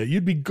you would get.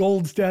 You'd be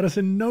gold status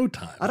in no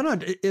time. I don't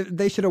know.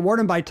 They should award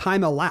them by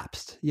time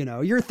elapsed.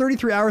 You're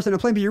 33 hours in a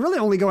plane, but you're really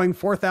only going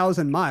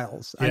 4,000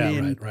 miles. Yeah, I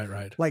mean,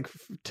 right. Like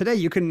today,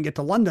 you couldn't get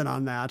to London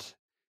on that.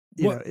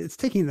 It's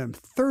taking them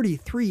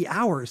 33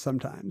 hours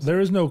sometimes. There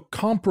is no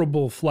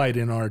comparable flight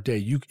in our day.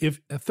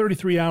 If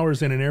 33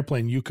 hours in an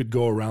airplane, you could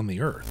go around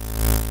the earth.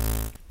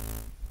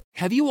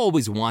 Have you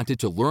always wanted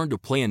to learn to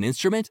play an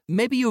instrument?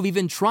 Maybe you've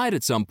even tried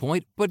at some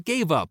point, but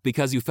gave up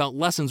because you felt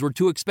lessons were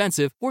too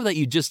expensive or that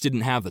you just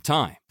didn't have the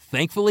time.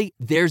 Thankfully,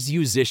 there's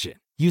Musician.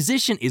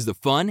 Musician is the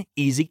fun,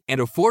 easy,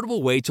 and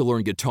affordable way to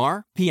learn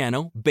guitar,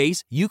 piano,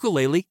 bass,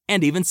 ukulele,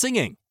 and even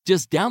singing.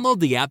 Just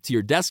download the app to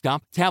your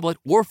desktop, tablet,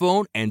 or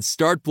phone and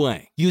start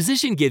playing.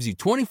 Musician gives you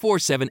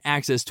 24/7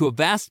 access to a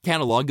vast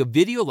catalog of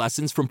video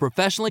lessons from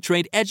professionally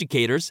trained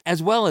educators,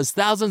 as well as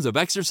thousands of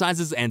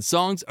exercises and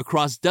songs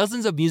across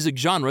dozens of music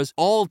genres,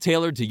 all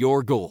tailored to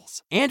your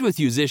goals. And with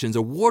Musician's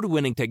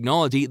award-winning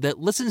technology that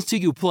listens to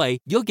you play,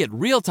 you'll get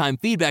real-time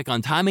feedback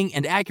on timing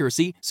and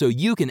accuracy so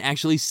you can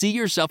actually see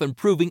yourself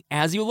improving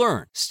as you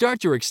learn.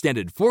 Start your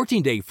extended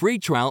 14-day free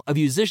trial of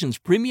Musician's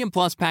Premium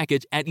Plus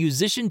package at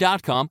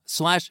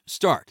musician.com/start.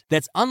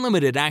 That's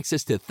unlimited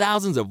access to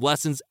thousands of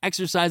lessons,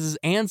 exercises,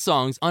 and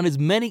songs on as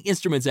many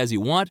instruments as you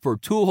want for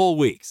 2 whole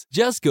weeks.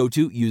 Just go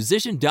to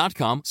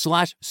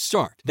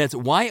musician.com/start. That's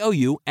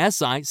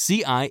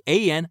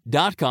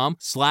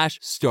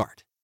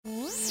YOUSICIAN.com/start.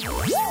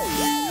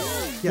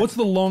 What's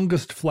the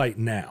longest flight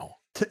now?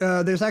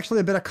 There's actually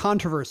a bit of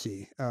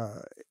controversy.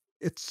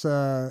 It's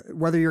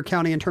whether you're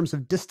counting in terms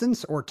of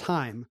distance or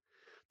time.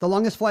 The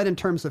longest flight in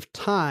terms of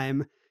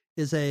time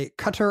is a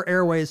Qatar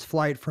Airways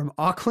flight from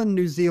Auckland,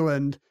 New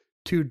Zealand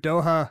to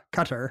Doha,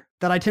 Qatar.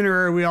 That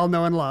itinerary we all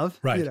know and love.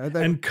 Right.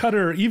 And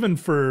Qatar, even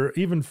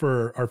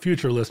for our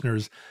future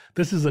listeners,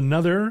 this is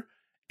another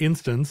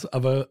instance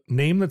of a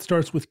name that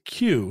starts with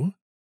Q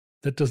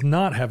that does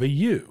not have a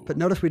U. But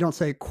notice we don't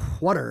say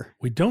Qatar.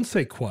 We don't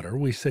say Qatar,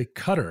 we say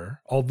Qatar,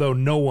 although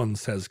no one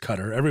says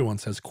Qatar. Everyone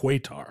says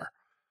Qatar.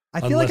 I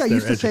feel like I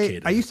used to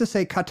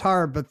say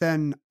Qatar, but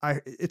then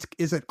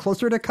is it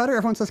closer to Qatar?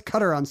 Everyone says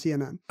Qatar on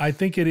CNN. I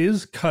think it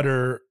is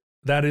Qatar.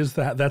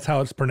 That's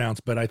how it's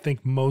pronounced. But I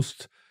think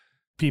most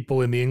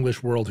people in the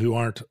English world who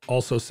aren't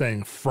also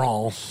saying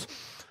France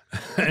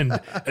and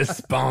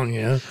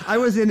España, I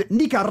was in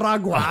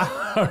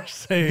Nicaragua are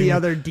saying the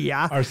other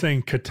dia. Are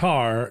saying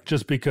Qatar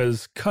just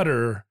because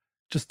Qatar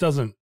just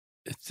doesn't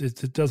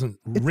it doesn't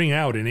ring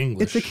out in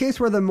English. It's a case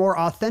where the more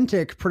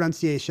authentic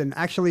pronunciation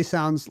actually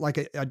sounds like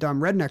a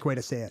dumb redneck way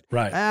to say it.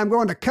 Right. I'm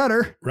going to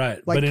Cutter. Right.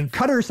 Like but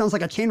Cutter sounds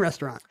like a chain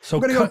restaurant. So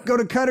I'm going to go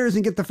to Cutter's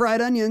and get the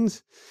fried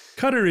onions.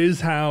 Cutter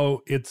is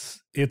how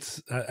it's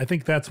I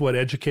think that's what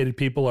educated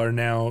people are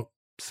now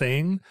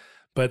saying.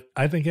 But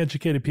I think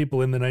educated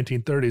people in the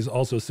 1930s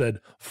also said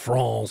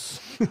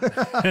France.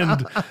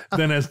 And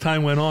then as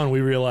time went on,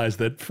 we realized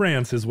that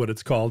France is what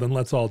it's called, and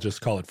let's all just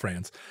call it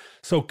France.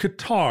 So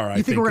Qatar,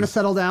 You think we're going to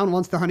settle down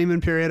once the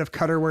honeymoon period of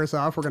Qatar wears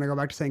off? We're going to go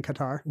back to saying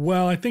Qatar?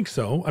 Well, I think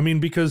so. I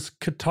mean, because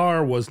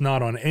Qatar was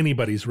not on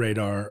anybody's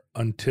radar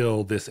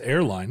until this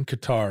airline,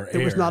 Qatar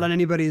Air. It was not on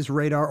anybody's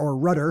radar or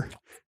rudder.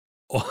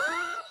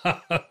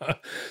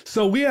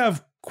 So we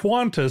have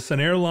Qantas, an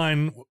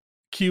airline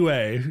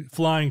QA,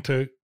 flying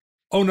to...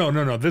 Oh,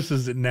 no. This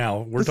is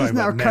now. We're talking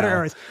about now. Qatar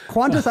Airways.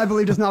 Qantas, I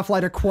believe, does not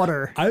fly to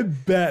Qatar. I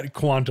bet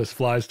Qantas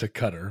flies to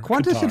Qatar.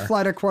 Qantas should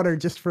fly to Qatar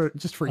just for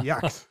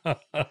yucks.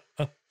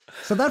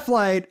 So that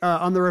flight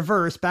on the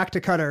reverse back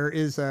to Qatar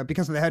is,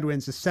 because of the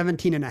headwinds, is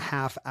 17 and a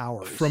half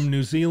hours. From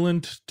New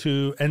Zealand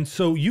to... And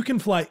so you can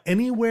fly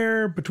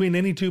anywhere between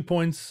any 2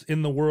 points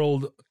in the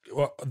world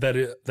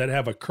that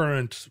have a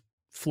current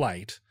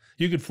flight.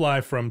 You could fly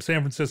from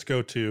San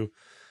Francisco to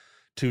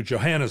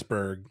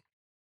Johannesburg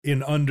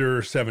in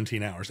under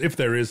 17 hours, if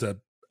there is a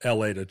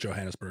LA to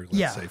Johannesburg,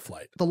 let's say,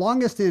 flight. The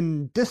longest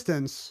in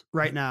distance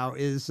right now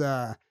is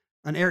an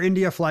Air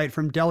India flight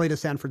from Delhi to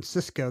San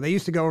Francisco. They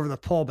used to go over the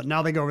pole, but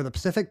now they go over the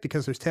Pacific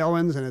because there's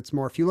tailwinds and it's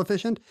more fuel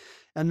efficient.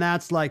 And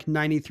that's like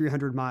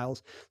 9,300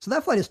 miles. So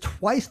that flight is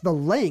twice the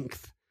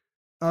length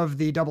of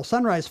the double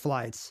sunrise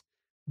flights,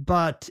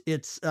 but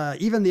it's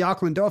even the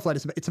Auckland-Doha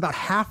flight, it's about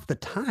half the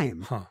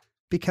time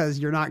because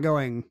you're not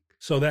going...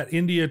 So that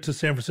India to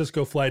San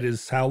Francisco flight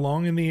is how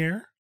long in the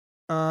air?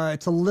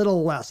 It's a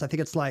little less. I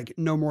think it's like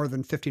no more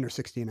than 15 or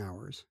 16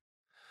 hours.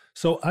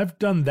 So I've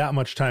done that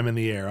much time in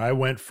the air. I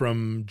went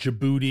from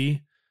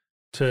Djibouti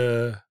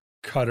to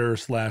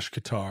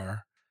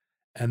Qatar,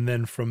 and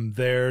then from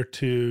there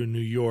to New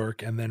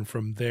York, and then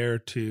from there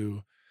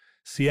to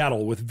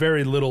Seattle with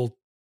very little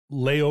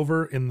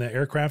layover in the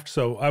aircraft.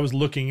 So I was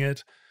looking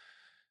at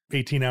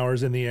 18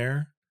 hours in the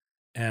air,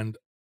 and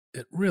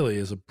it really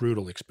is a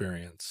brutal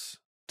experience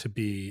to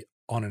be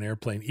on an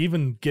airplane,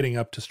 even getting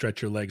up to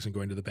stretch your legs and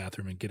going to the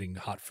bathroom and getting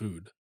hot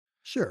food.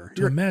 Sure.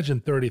 To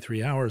imagine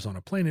 33 hours on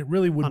a plane, it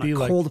really would be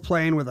like... On a cold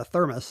plane with a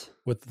thermos.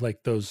 With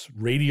like those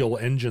radial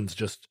engines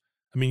just...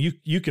 I mean,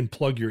 you can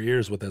plug your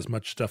ears with as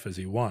much stuff as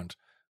you want.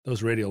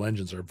 Those radial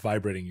engines are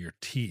vibrating your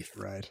teeth.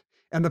 Right.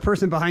 And the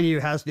person behind you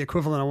has the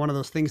equivalent of one of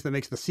those things that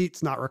makes the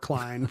seats not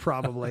recline,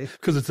 probably.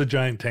 Because it's a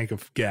giant tank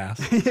of gas.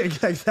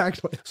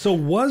 Exactly. So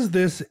was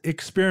this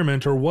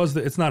experiment, or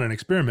it's not an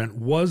experiment,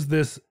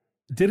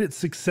 did it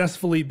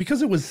successfully,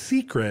 because it was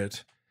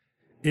secret,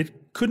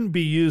 it couldn't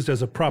be used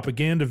as a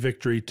propaganda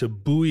victory to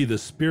buoy the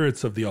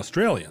spirits of the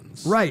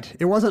Australians. Right.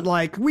 It wasn't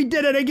like, we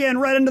did it again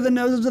right under the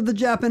noses of the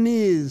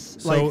Japanese.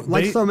 So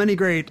like so many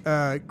great,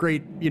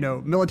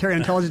 military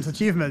intelligence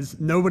achievements,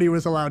 nobody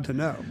was allowed to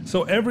know.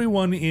 So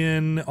everyone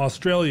in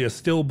Australia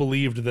still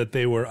believed that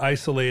they were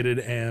isolated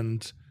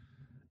and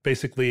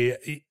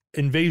basically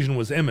invasion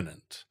was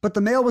imminent. But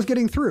the mail was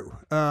getting through.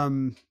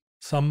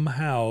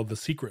 Somehow the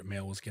secret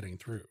mail was getting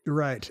through.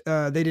 Right.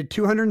 They did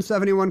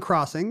 271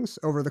 crossings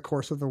over the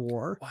course of the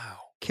war. Wow.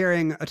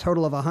 Carrying a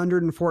total of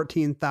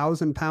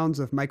 114,000 pounds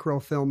of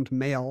microfilmed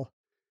mail.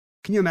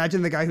 Can you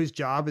imagine the guy whose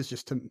job is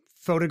just to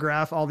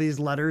photograph all these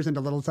letters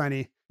into little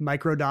tiny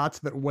micro dots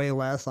that weigh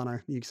less so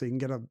you can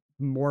get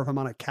more of them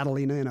on a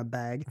Catalina in a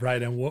bag?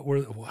 Right. And what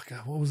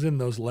was in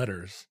those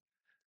letters?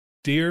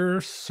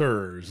 Dear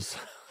Sirs.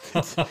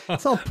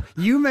 So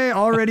you may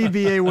already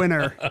be a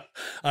winner.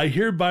 I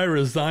hereby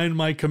resign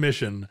my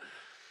commission.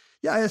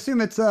 Yeah, I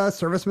assume it's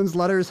servicemen's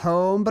letters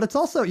home, but it's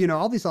also,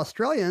 all these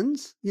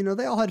Australians,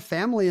 they all had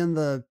family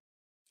in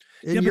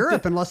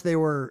Europe, unless they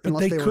were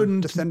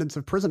descendants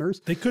of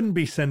prisoners. They couldn't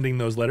be sending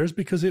those letters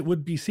because it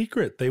would be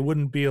secret. They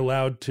wouldn't be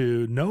allowed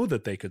to know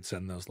that they could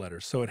send those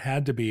letters. So it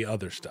had to be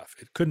other stuff.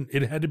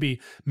 It had to be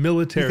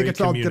military. You think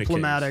it's all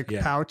diplomatic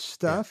pouch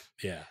stuff?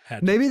 Yeah.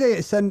 Maybe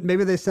they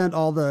sent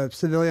all the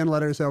civilian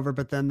letters over,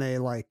 but then they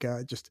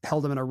just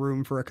held them in a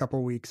room for a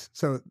couple weeks.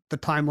 So the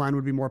timeline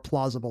would be more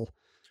plausible.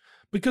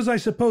 Because I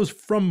suppose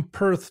from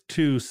Perth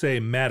to, say,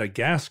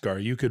 Madagascar,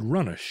 you could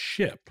run a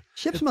ship.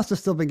 Ships must have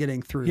still been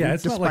getting through. Yeah,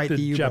 it's not like the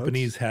U-boats.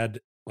 Japanese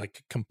had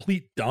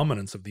complete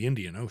dominance of the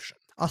Indian Ocean.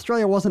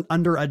 Australia wasn't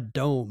under a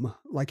dome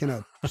like in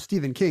a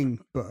Stephen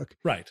King book.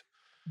 Right.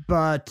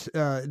 But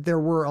there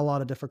were a lot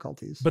of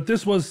difficulties. But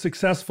this was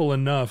successful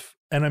enough,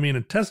 and I mean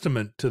a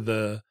testament to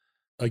the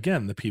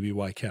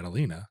PBY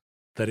Catalina,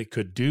 that it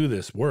could do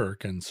this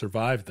work and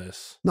survive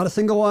this. Not a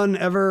single one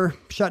ever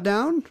shut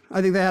down.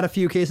 I think they had a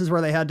few cases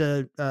where they had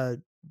to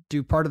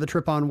do part of the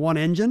trip on one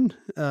engine,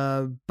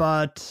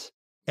 but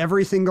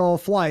every single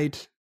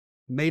flight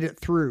made it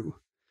through.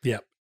 Yeah,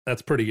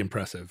 that's pretty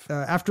impressive.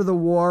 After the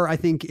war, I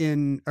think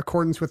in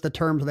accordance with the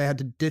terms, they had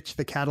to ditch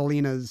the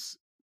Catalinas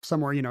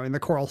somewhere, in the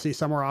Coral Sea,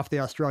 somewhere off the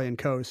Australian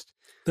coast.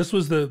 This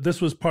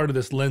was part of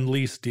this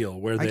Lend-Lease deal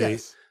where I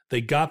guess.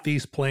 they got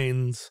these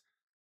planes,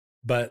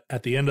 but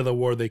at the end of the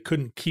war, they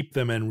couldn't keep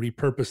them and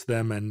repurpose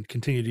them and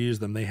continue to use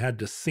them. They had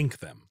to sink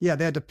them. Yeah,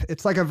 they had to.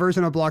 It's like a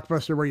version of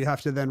Blockbuster where you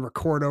have to then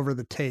record over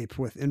the tape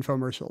with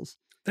infomercials.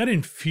 That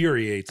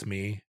infuriates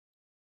me.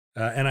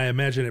 And I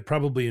imagine it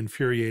probably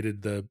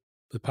infuriated the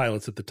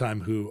pilots at the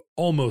time who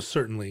almost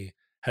certainly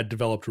had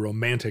developed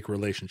romantic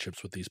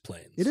relationships with these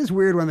planes. It is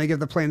weird when they give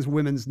the planes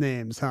women's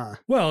names, huh?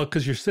 Well,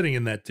 because you're sitting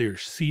in that, your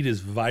seat is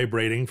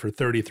vibrating for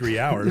 33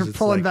 hours. You're It's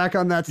pulling like, back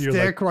on that you're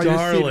stick like, while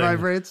your seat "Darling."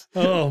 vibrates.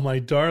 Oh, my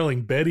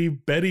darling,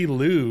 Betty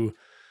Lou.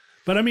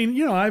 But I mean,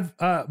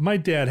 my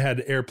dad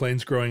had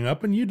airplanes growing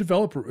up, and you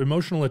develop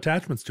emotional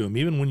attachments to them,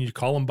 even when you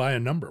call them by a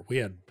number. We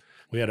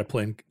had a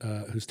plane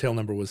whose tail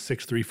number was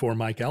 634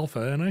 Mike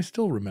Alpha, and I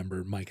still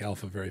remember Mike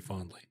Alpha very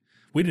fondly.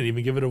 We didn't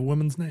even give it a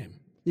woman's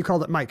name. You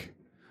called it Mike.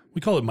 We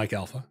call it Mike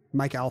Alpha.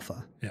 Mike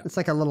Alpha. Yeah. It's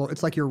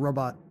like your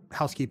robot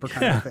housekeeper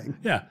kind of thing.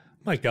 Yeah,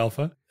 Mike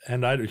Alpha.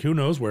 And who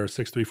knows where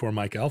 634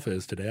 Mike Alpha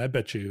is today. I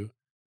bet you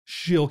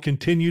she'll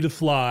continue to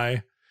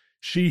fly.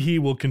 He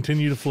will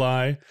continue to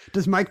fly.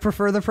 Does Mike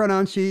prefer the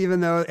pronoun she,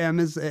 even though M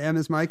is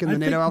Mike in the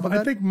NATO alphabet?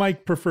 I think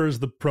Mike prefers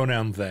the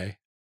pronoun they.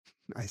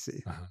 I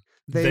see. Uh-huh.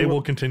 They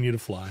will continue to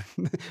fly.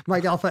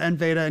 Mike Alpha and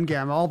Beta and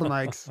Gamma, all the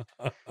Mikes,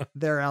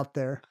 they're out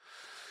there.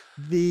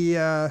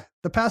 The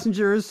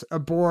passengers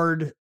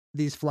aboard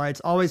these flights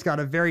always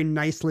got a very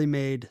nicely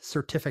made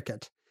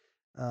certificate.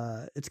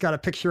 It's got a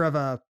picture of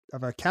a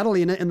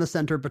Catalina in the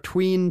center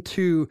between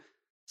two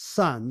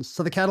suns.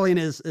 So the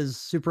Catalina is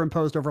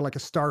superimposed over like a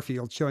star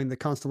field, showing the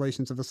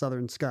constellations of the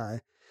southern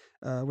sky,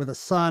 with a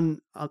sun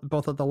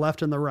both at the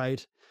left and the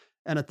right.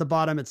 And at the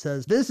bottom it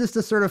says, "This is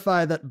to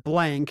certify that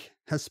blank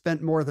has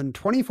spent more than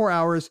 24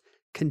 hours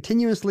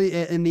continuously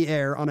in the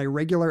air on a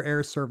regular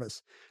air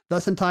service,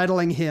 thus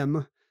entitling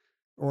him,"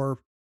 or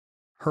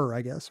her,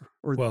 I guess.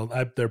 Or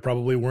there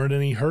probably weren't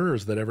any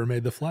hers that ever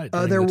made the flight.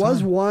 There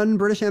was one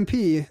British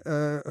MP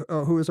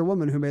who was a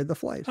woman who made the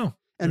flight. Oh,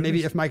 and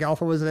maybe if Mike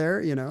Alpha was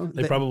there,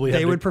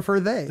 they would prefer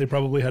they. They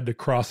probably had to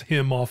cross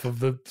him off of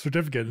the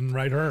certificate and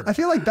write her. I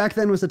feel like back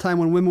then was the time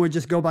when women would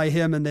just go by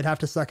him and they'd have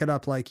to suck it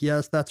up. Like,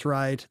 yes, that's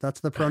right. That's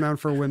the pronoun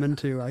for women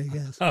too, I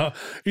guess.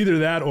 Either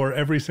that or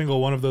every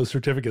single one of those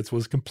certificates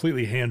was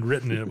completely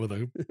handwritten in with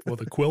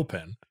a quill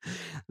pen.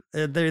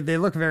 They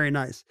look very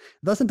nice.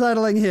 Thus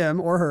entitling him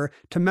or her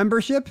to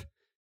membership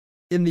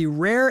in the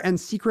rare and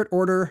secret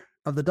order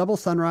of the Double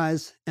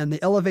Sunrise and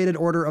the elevated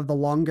order of the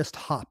Longest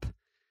Hop.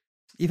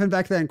 Even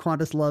back then,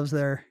 Qantas loves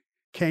their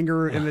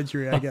kangaroo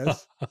imagery, I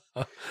guess.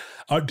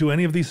 Do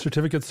any of these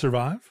certificates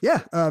survive?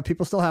 Yeah,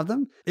 people still have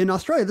them. In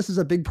Australia, this is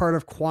a big part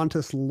of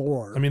Qantas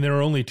lore. I mean, there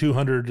are only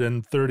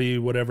 230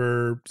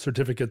 whatever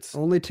certificates.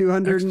 Only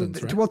 200,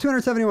 extents, right? Well,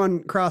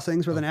 271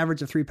 crossings with an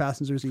average of 3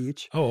 passengers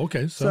each. Oh,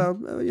 okay. So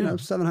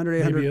 700,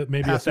 800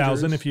 maybe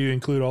 1,000 if you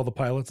include all the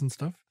pilots and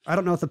stuff. I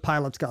don't know if the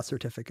pilots got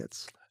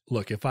certificates.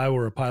 Look, if I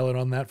were a pilot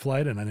on that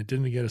flight and I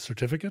didn't get a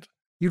certificate.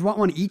 You'd want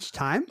one each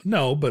time?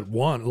 No, but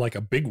one, like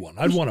a big one.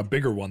 I'd want a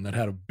bigger one that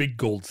had a big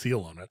gold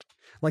seal on it.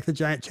 Like the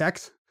giant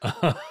checks?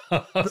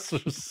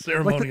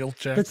 Ceremonial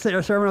checks.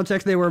 The ceremonial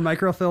checks they were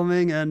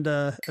microfilming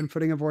and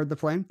putting aboard the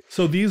plane.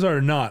 So these are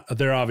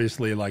they're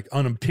obviously like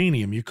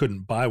unobtainium. You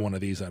couldn't buy one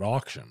of these at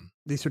auction.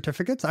 These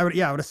certificates? I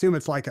would assume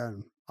it's like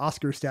an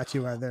Oscar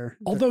statue out there.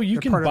 Although you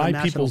can buy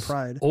people's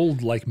pride.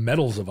 Old like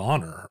medals of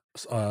honor.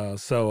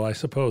 So I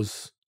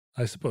suppose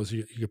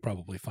you could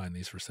probably find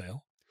these for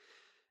sale.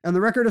 And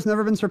the record has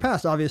never been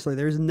surpassed, obviously.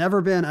 There's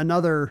never been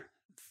another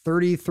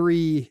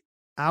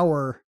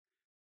 33-hour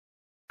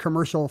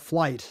commercial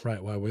flight.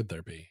 Right, why would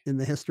there be? In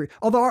the history.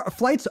 Although our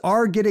flights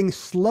are getting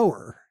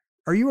slower.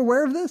 Are you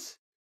aware of this?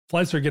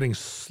 Flights are getting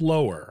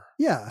slower.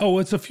 Yeah. Oh,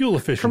 it's a fuel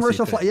efficiency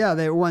commercial thing. flight.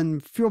 Yeah, when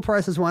fuel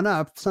prices went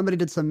up, somebody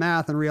did some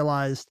math and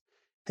realized,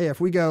 hey,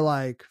 if we go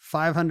like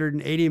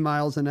 580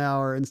 miles an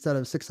hour instead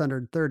of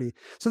 630.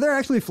 So there are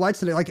actually flights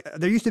today. Like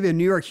there used to be a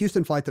New York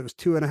Houston flight that was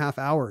 2.5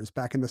 hours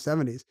back in the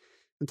 70s.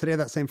 And today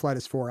that same flight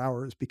is 4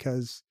 hours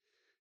because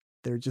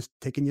they're just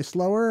taking you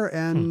slower.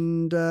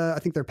 And I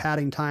think they're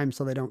padding time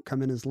so they don't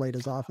come in as late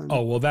as often.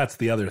 Oh, well, that's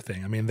the other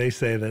thing. I mean, they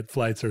say that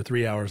flights are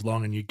 3 hours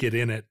long and you get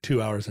in at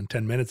 2 hours and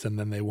 10 minutes and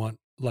then they want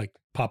like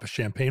pop a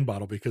champagne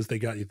bottle because they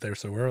got you there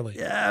so early.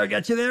 Yeah, we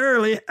got you there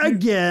early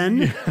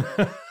again.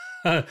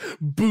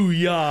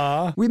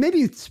 Booyah. We may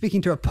be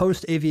speaking to a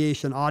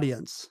post-aviation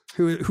audience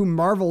who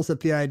marvels at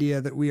the idea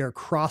that we are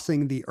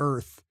crossing the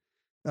earth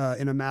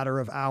in a matter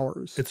of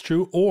hours. It's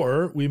true.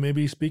 Or we may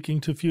be speaking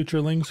to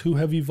futurelings who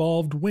have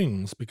evolved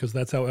wings because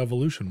that's how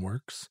evolution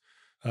works.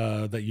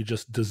 That you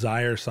just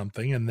desire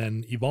something and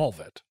then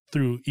evolve it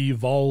through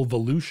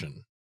evolvolution.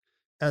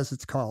 As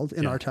it's called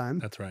in our time.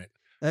 That's right.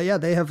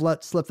 They have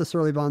let slip the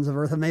surly bonds of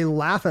earth and they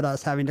laugh at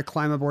us having to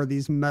climb aboard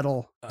these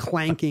metal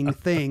clanking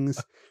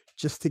things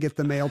just to get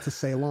the mail to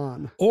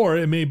Ceylon. Or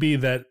it may be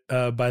that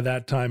by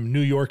that time, New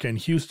York and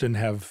Houston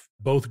have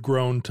both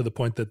grown to the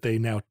point that they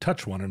now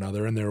touch one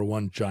another and they're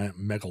one giant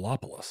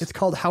megalopolis. It's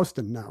called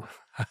Houston now.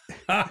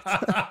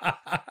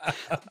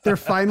 They're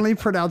finally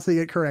pronouncing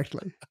it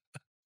correctly.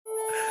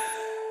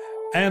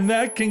 And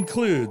that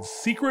concludes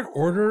Secret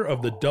Order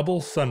of the Double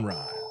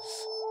Sunrise.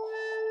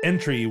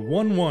 Entry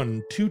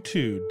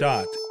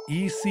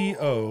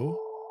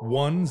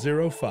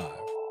 1122.ECO105.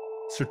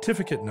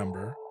 Certificate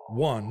number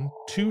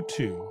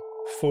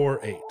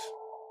 12248.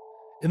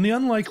 In the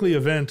unlikely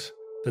event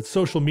that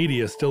social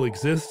media still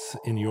exists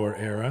in your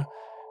era,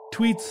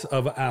 tweets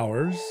of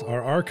ours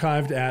are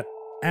archived at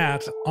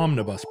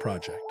Omnibus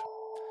Project.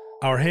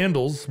 Our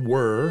handles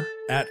were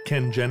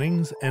 @Ken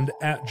Jennings and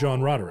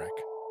 @John Roderick.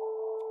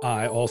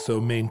 I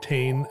also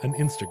maintain an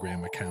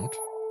Instagram account,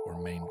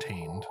 or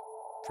maintained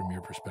from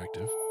your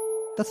perspective.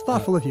 That's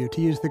thoughtful of you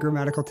to use the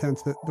grammatical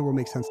tense that will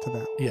make sense to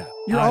them. Yeah.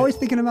 You're always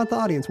thinking about the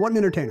audience. What an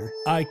entertainer.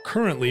 I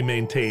currently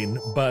maintain,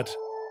 but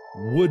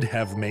would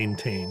have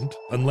maintained,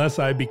 unless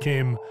I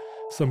became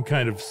some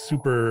kind of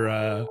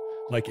super,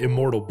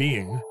 immortal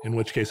being, in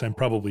which case I'm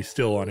probably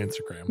still on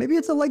Instagram. Maybe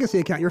it's a legacy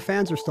account. Your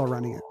fans are still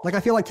running it. Like, I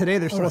feel like today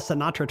there's still a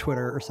Sinatra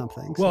Twitter or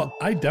something. So. Well,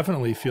 I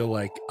definitely feel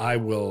like I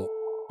will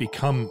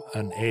become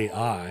an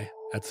AI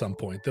at some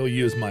point. They'll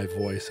use my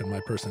voice and my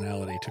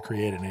personality to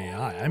create an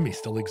AI. I may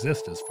still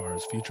exist as far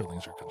as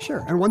futurelings are concerned.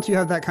 Sure. And once you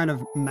have that kind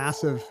of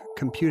massive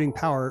computing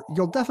power,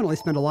 you'll definitely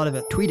spend a lot of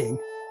it tweeting.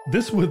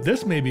 This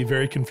may be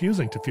very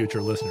confusing to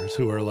future listeners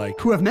who are like,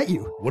 who have met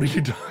you. What are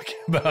you talking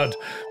about?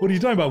 What are you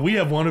talking about? We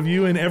have one of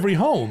you in every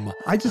home.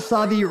 I just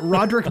saw the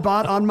Roderick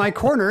bot on my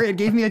corner. It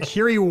gave me a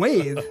cheery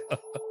wave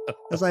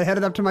as I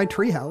headed up to my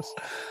treehouse.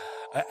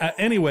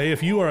 Anyway,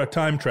 if you are a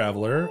time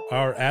traveler,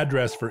 our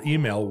address for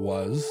email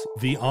was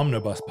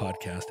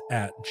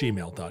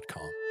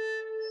theomnibuspodcast@gmail.com.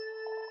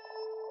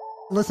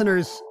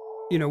 Listeners,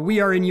 we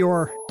are in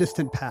your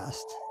distant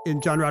past.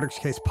 In John Roderick's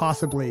case,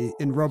 possibly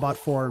in robot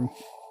form,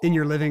 in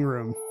your living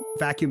room,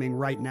 vacuuming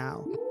right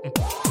now.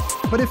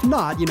 But if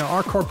not,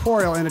 our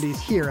corporeal entities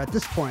here at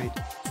this point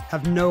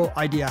have no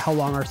idea how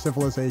long our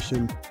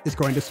civilization is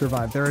going to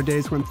survive. There are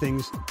days when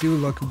things do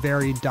look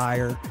very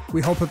dire.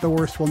 We hope that the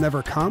worst will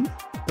never come,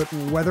 but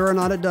whether or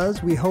not it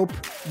does, we hope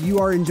you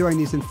are enjoying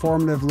these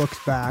informative looks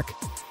back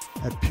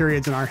at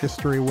periods in our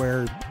history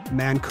where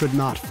man could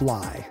not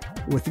fly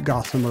with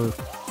gossamer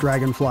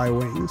dragonfly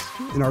wings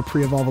in our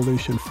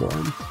pre-evolution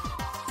form.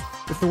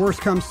 If the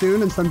worst comes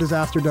soon and some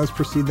disaster does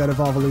precede that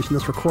evolution,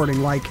 this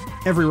recording, like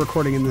every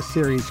recording in this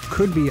series,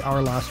 could be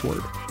our last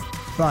word.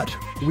 But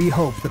we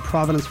hope that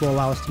Providence will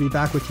allow us to be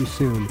back with you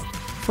soon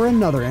for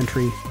another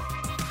entry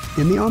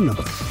in the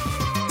Omnibus.